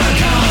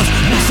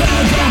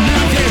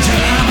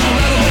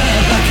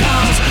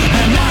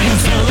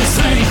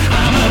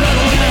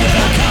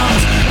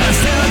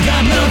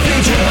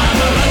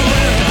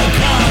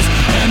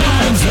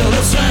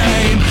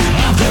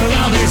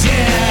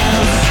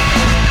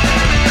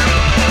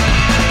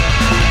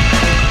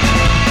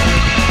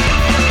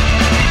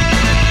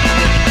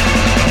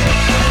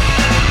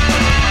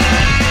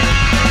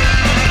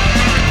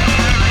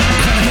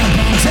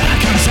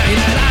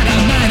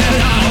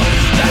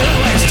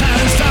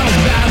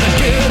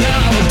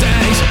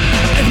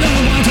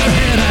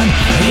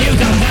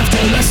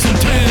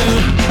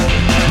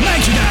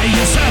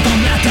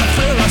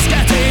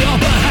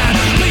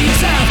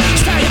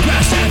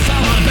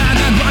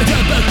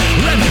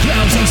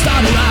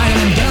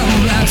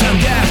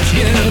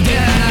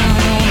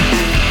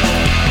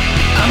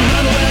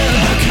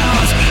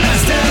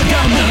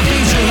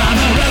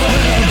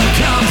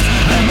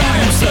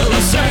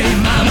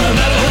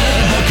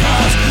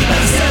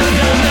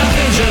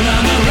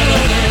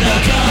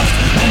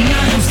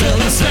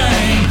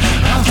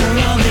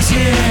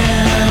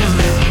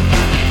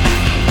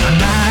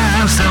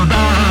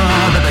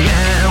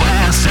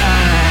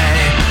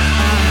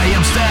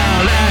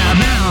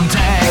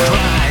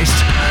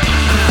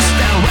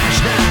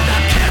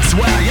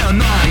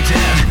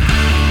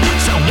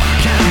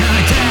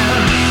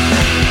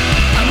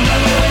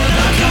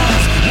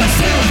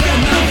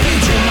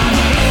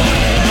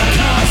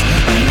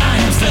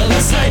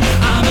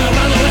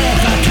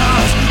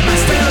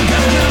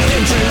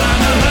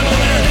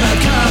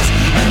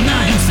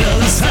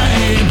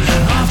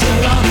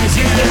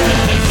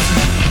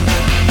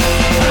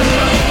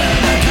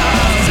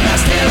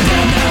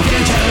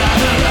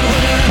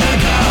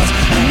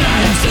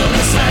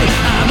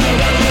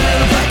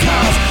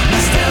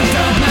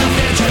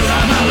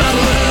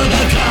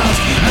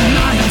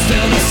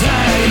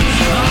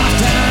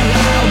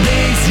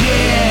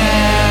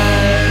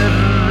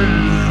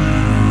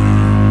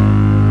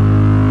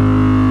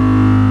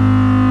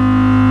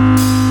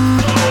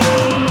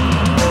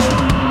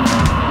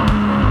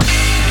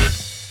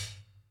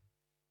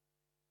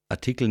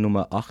Artikel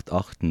Nummer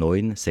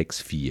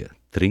 88964,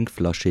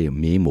 Trinkflasche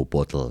Memo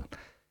Bottle.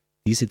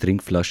 Diese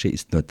Trinkflasche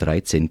ist nur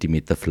 3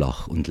 cm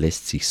flach und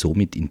lässt sich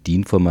somit in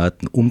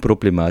DIN-Formaten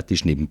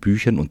unproblematisch neben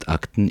Büchern und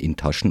Akten in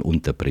Taschen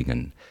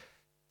unterbringen.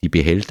 Die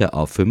Behälter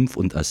A5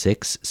 und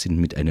A6 sind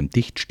mit einem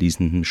dicht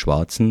schließenden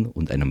schwarzen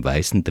und einem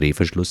weißen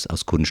Drehverschluss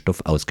aus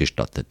Kunststoff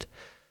ausgestattet.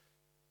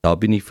 Da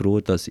bin ich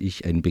froh, dass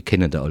ich ein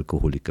bekennender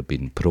Alkoholiker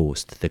bin.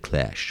 Prost, The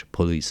Clash,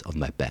 Police on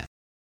My Back.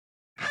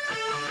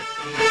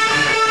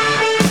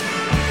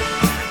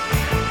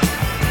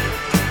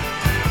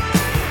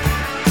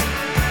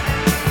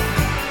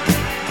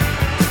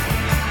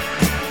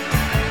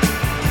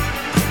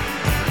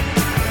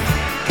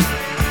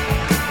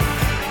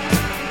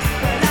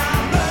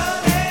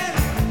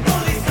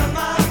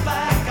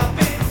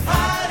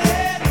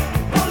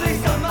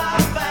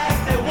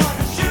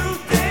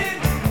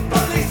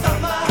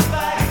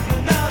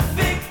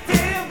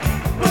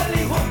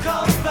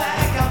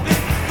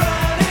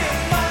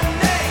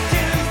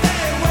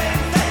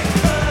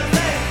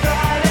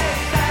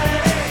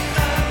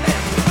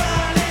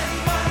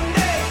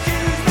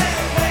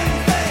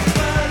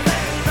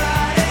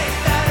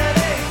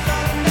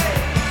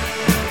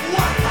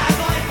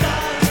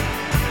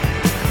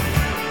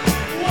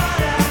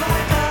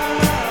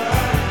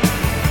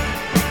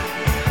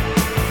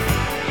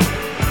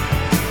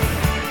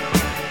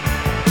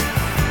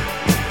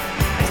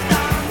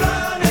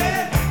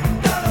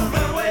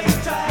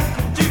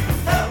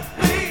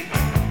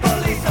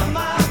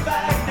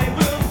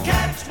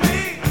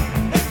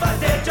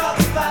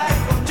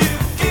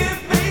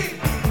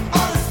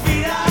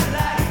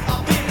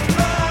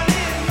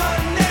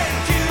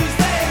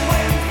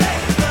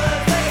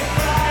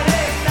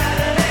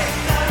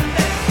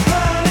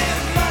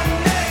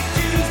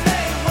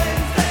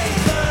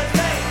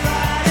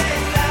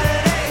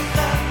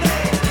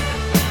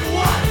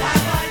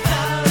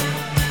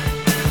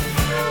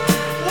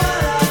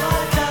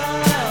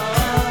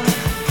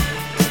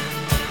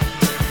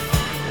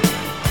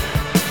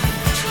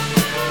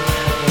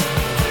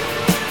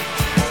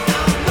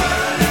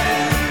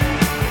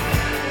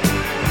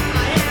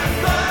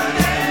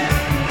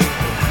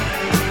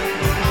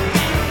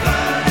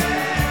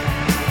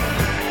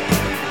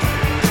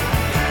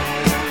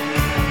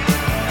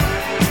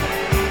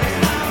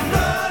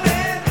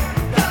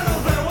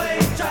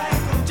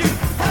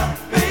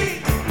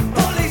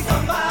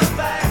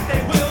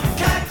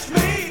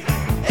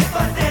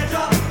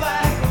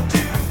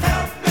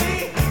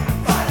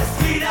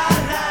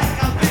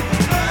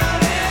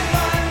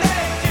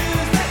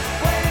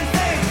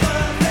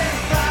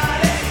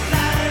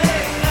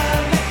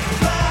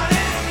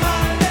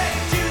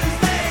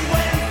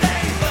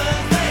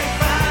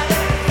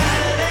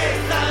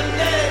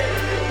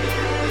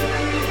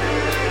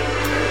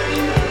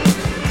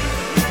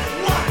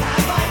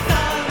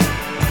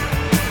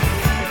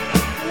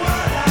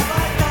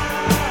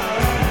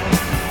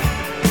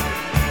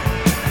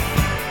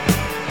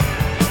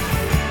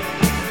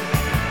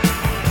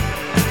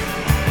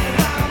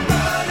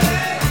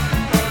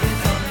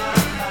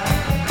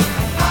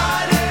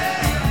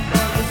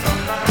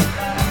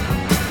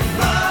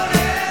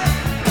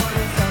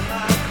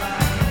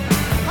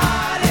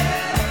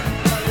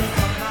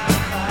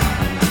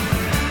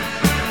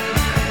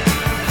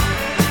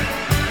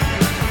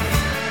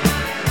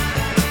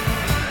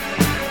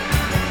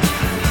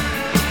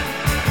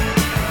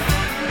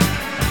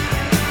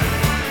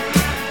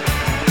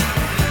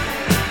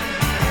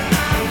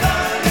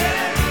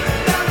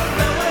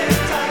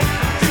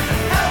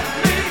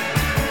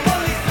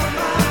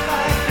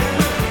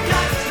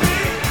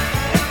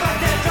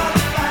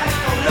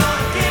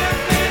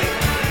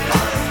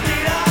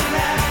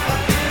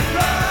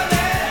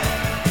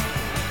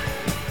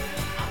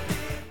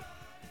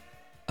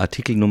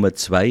 Artikel Nummer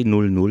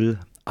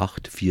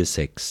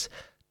 200846,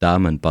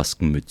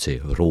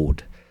 Damenbaskenmütze,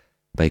 rot.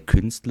 Bei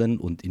Künstlern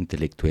und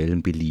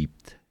Intellektuellen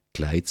beliebt.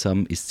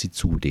 Kleidsam ist sie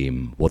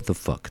zudem. What the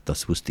fuck,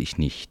 das wusste ich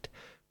nicht.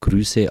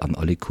 Grüße an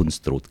alle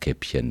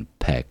Kunstrotkäppchen.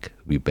 Pack,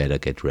 we better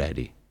get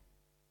ready.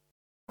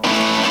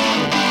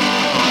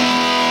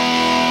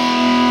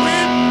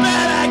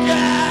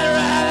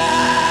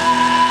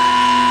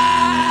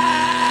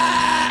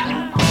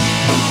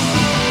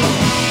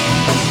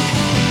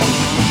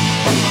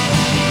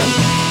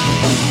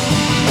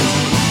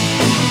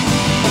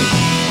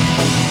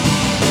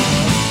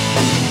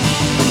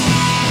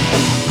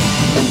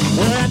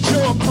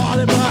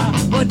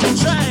 What you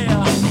try,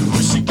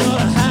 wish you could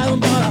have them,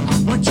 but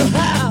what you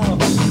have,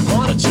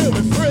 wanted to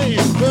be free,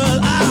 but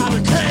I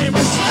became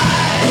a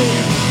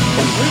slave.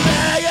 We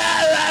better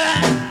get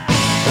ready.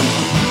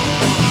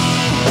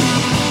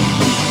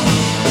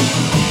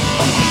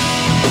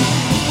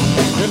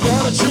 You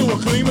wanted to a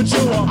clean, but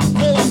you were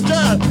full of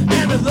dirt,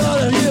 and you thought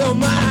that you don't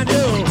mind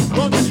you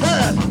won't get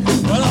hurt,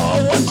 but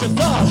all what you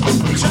thought,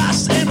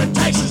 just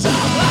imitations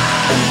of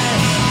life.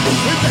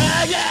 We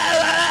better get ready.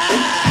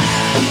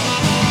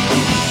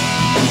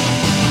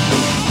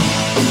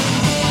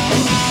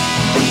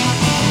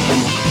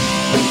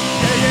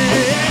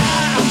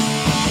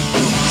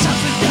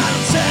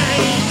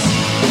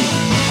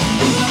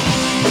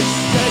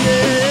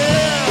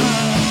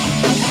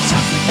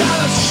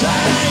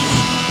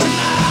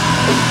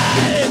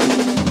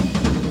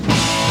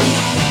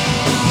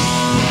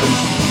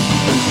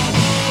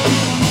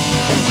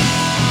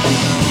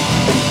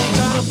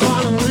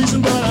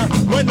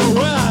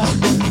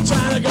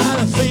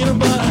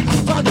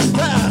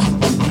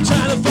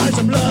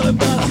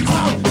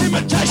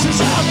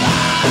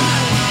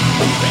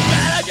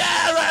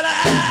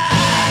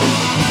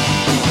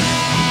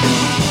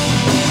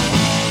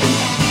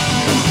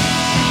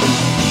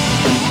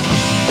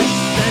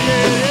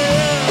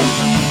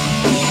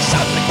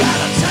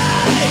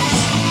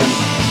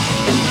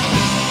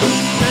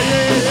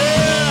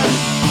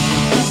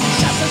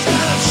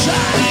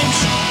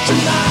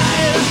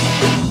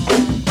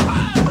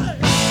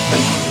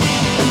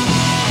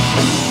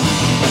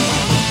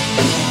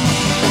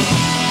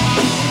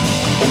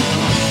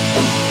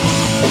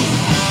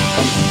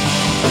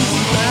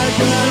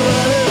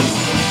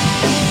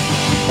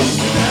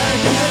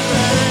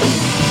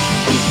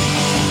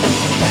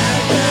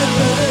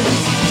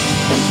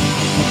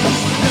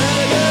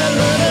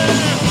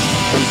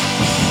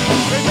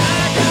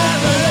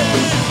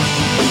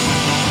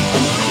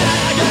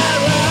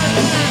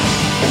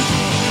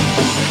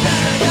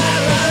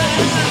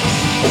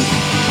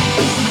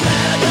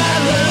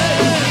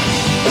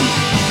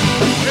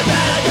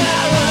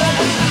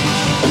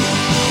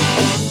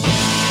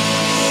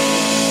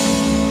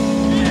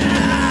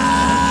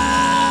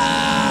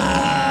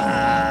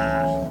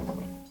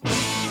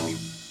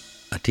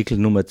 Artikel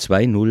Nummer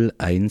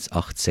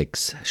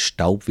 20186,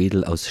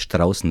 Staubwedel aus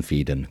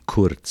Straußenfedern,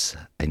 kurz,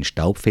 ein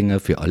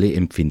Staubfänger für alle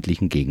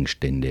empfindlichen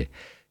Gegenstände.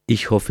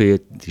 Ich hoffe,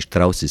 die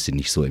Strauße sind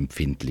nicht so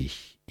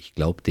empfindlich. Ich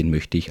glaube, den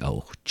möchte ich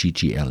auch.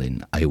 Gigi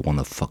Allen, I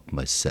wanna fuck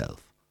myself.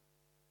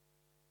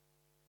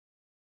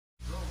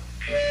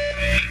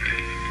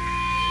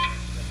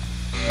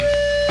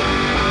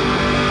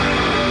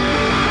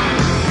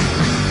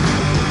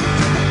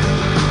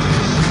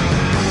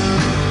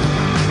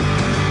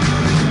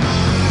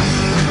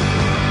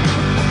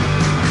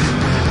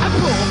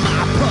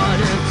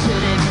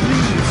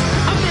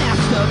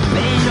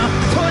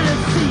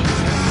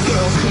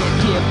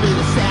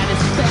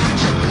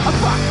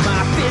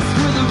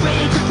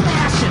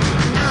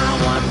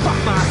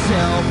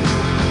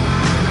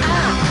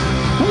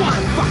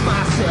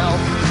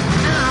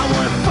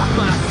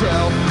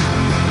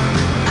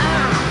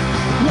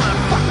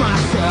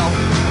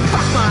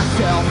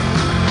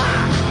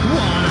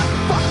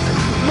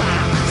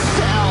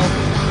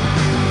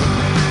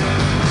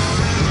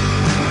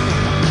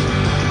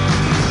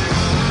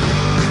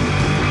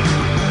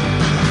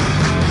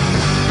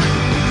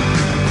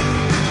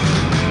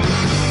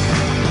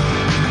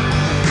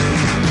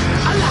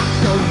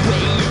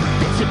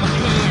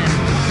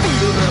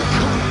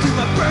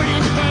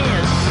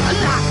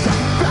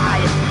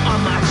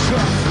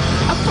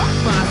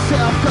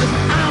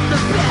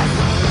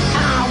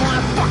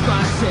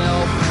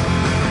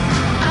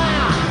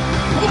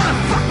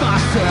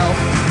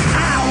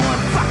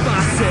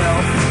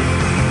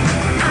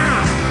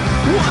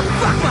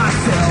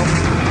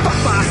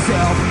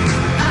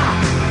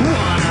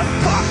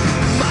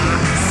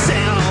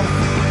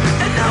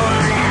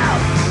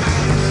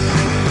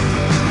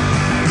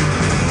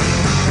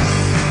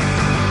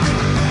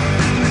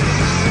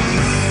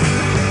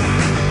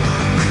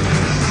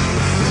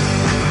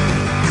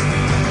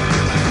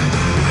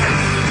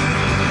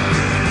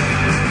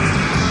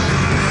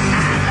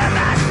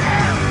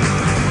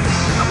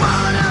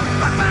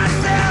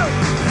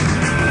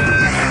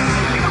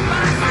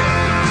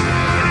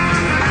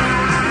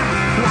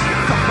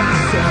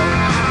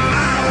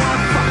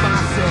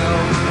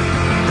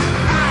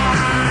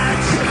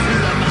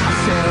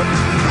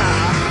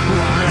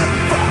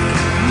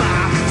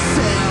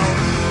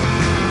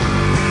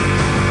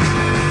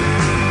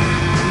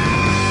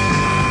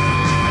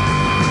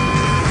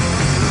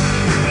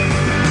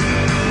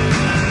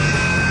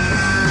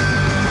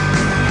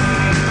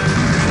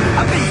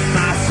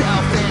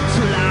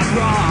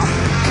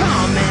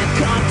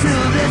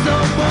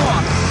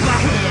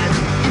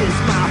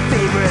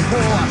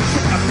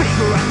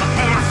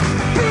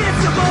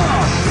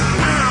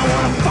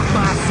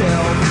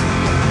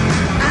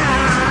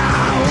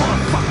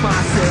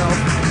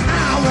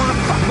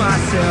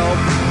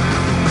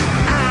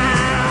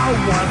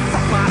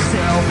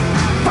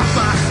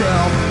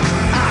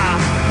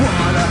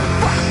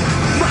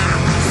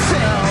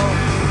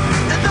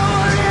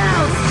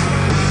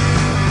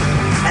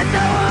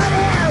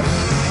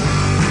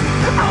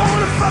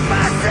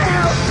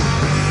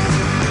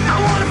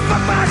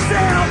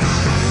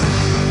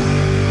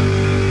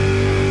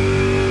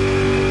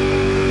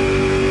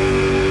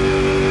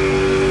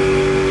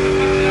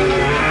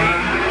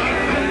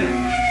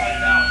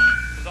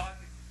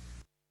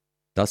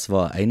 Das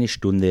war eine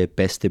Stunde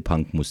beste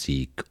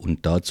Punkmusik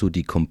und dazu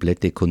die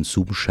komplette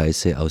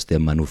Konsumscheiße aus der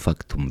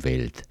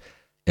Manufaktumwelt.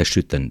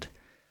 Erschütternd.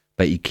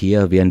 Bei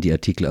Ikea wären die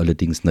Artikel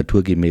allerdings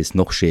naturgemäß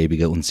noch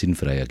schäbiger und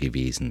sinnfreier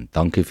gewesen.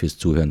 Danke fürs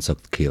Zuhören,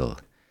 sagt Kill.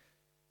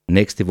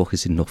 Nächste Woche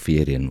sind noch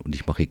Ferien und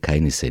ich mache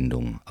keine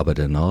Sendung, aber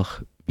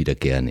danach wieder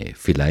gerne.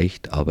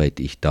 Vielleicht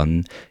arbeite ich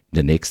dann in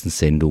der nächsten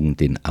Sendung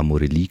den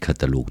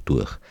Amorelie-Katalog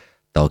durch.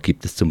 Da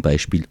gibt es zum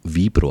Beispiel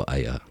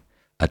Vibro-Eier.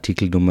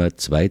 Artikel Nummer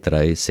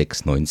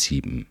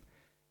 23697.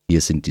 Hier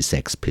sind die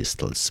Sex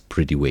Pistols,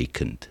 Pretty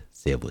Vacant.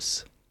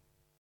 Servus.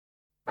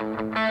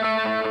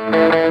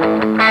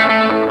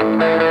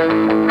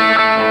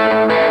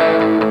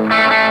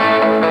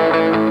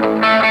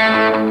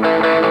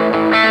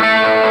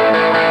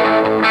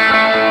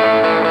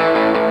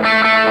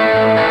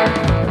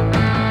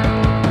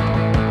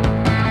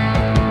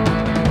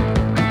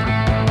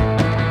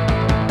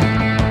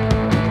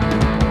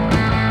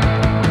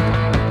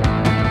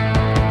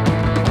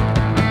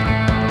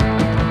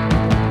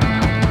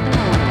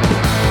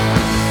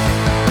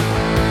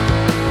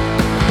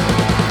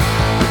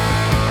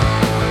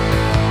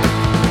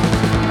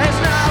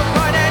 There's no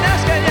point in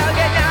asking you.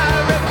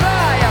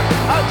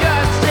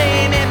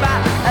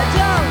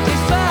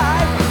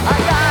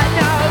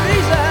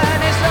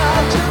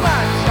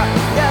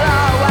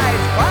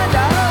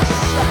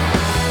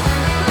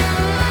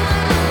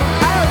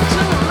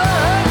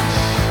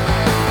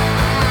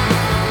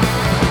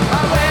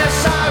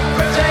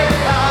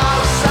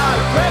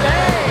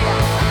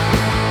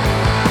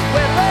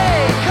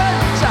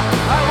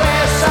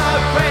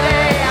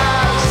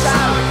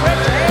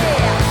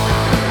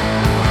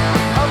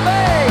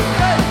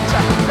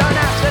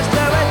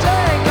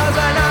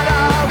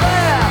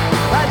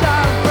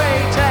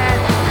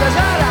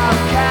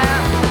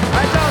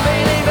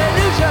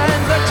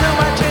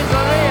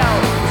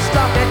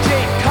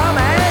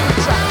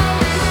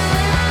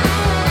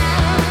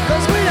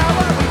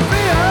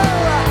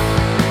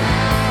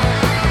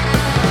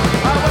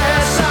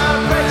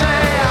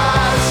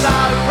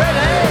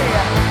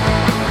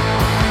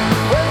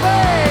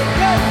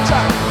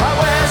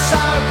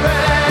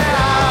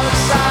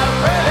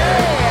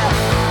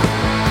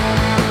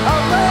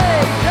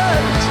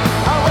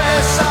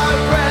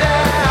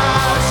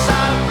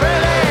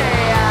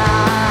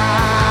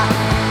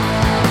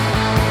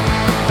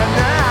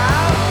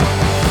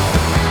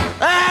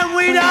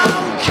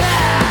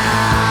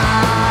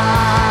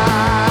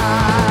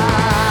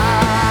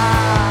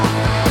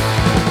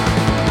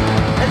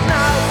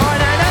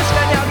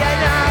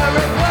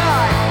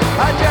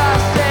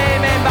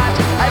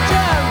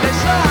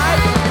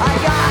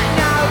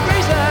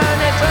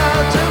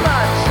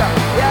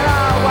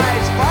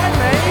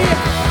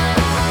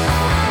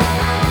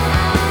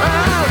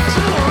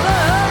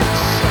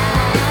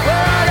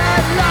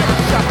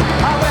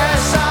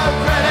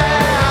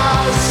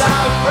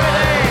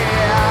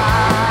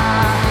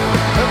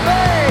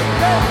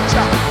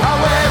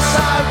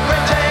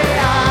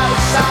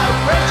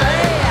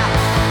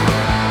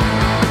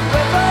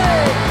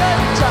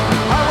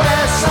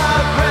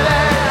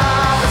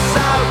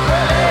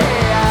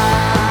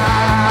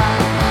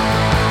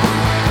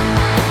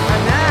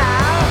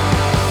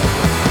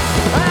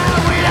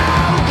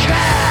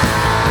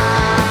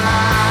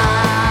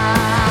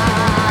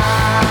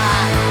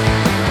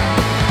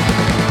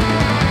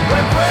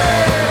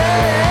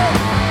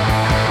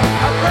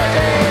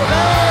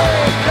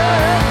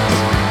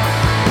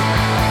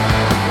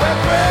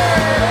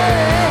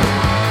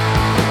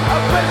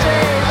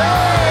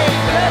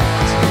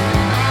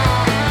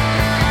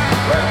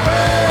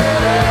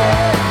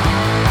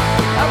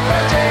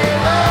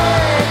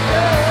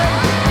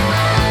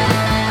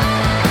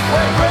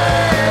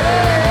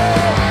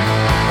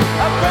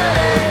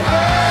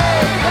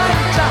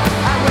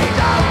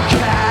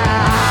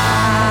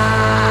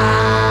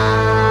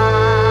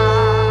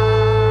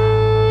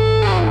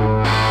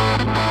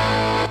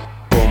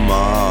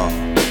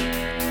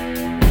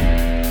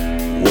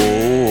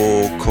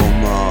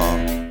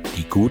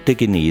 Gute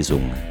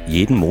Genesung.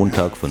 Jeden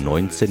Montag von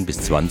 19 bis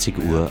 20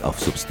 Uhr auf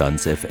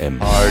Substanz FM.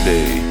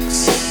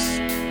 Heartaches.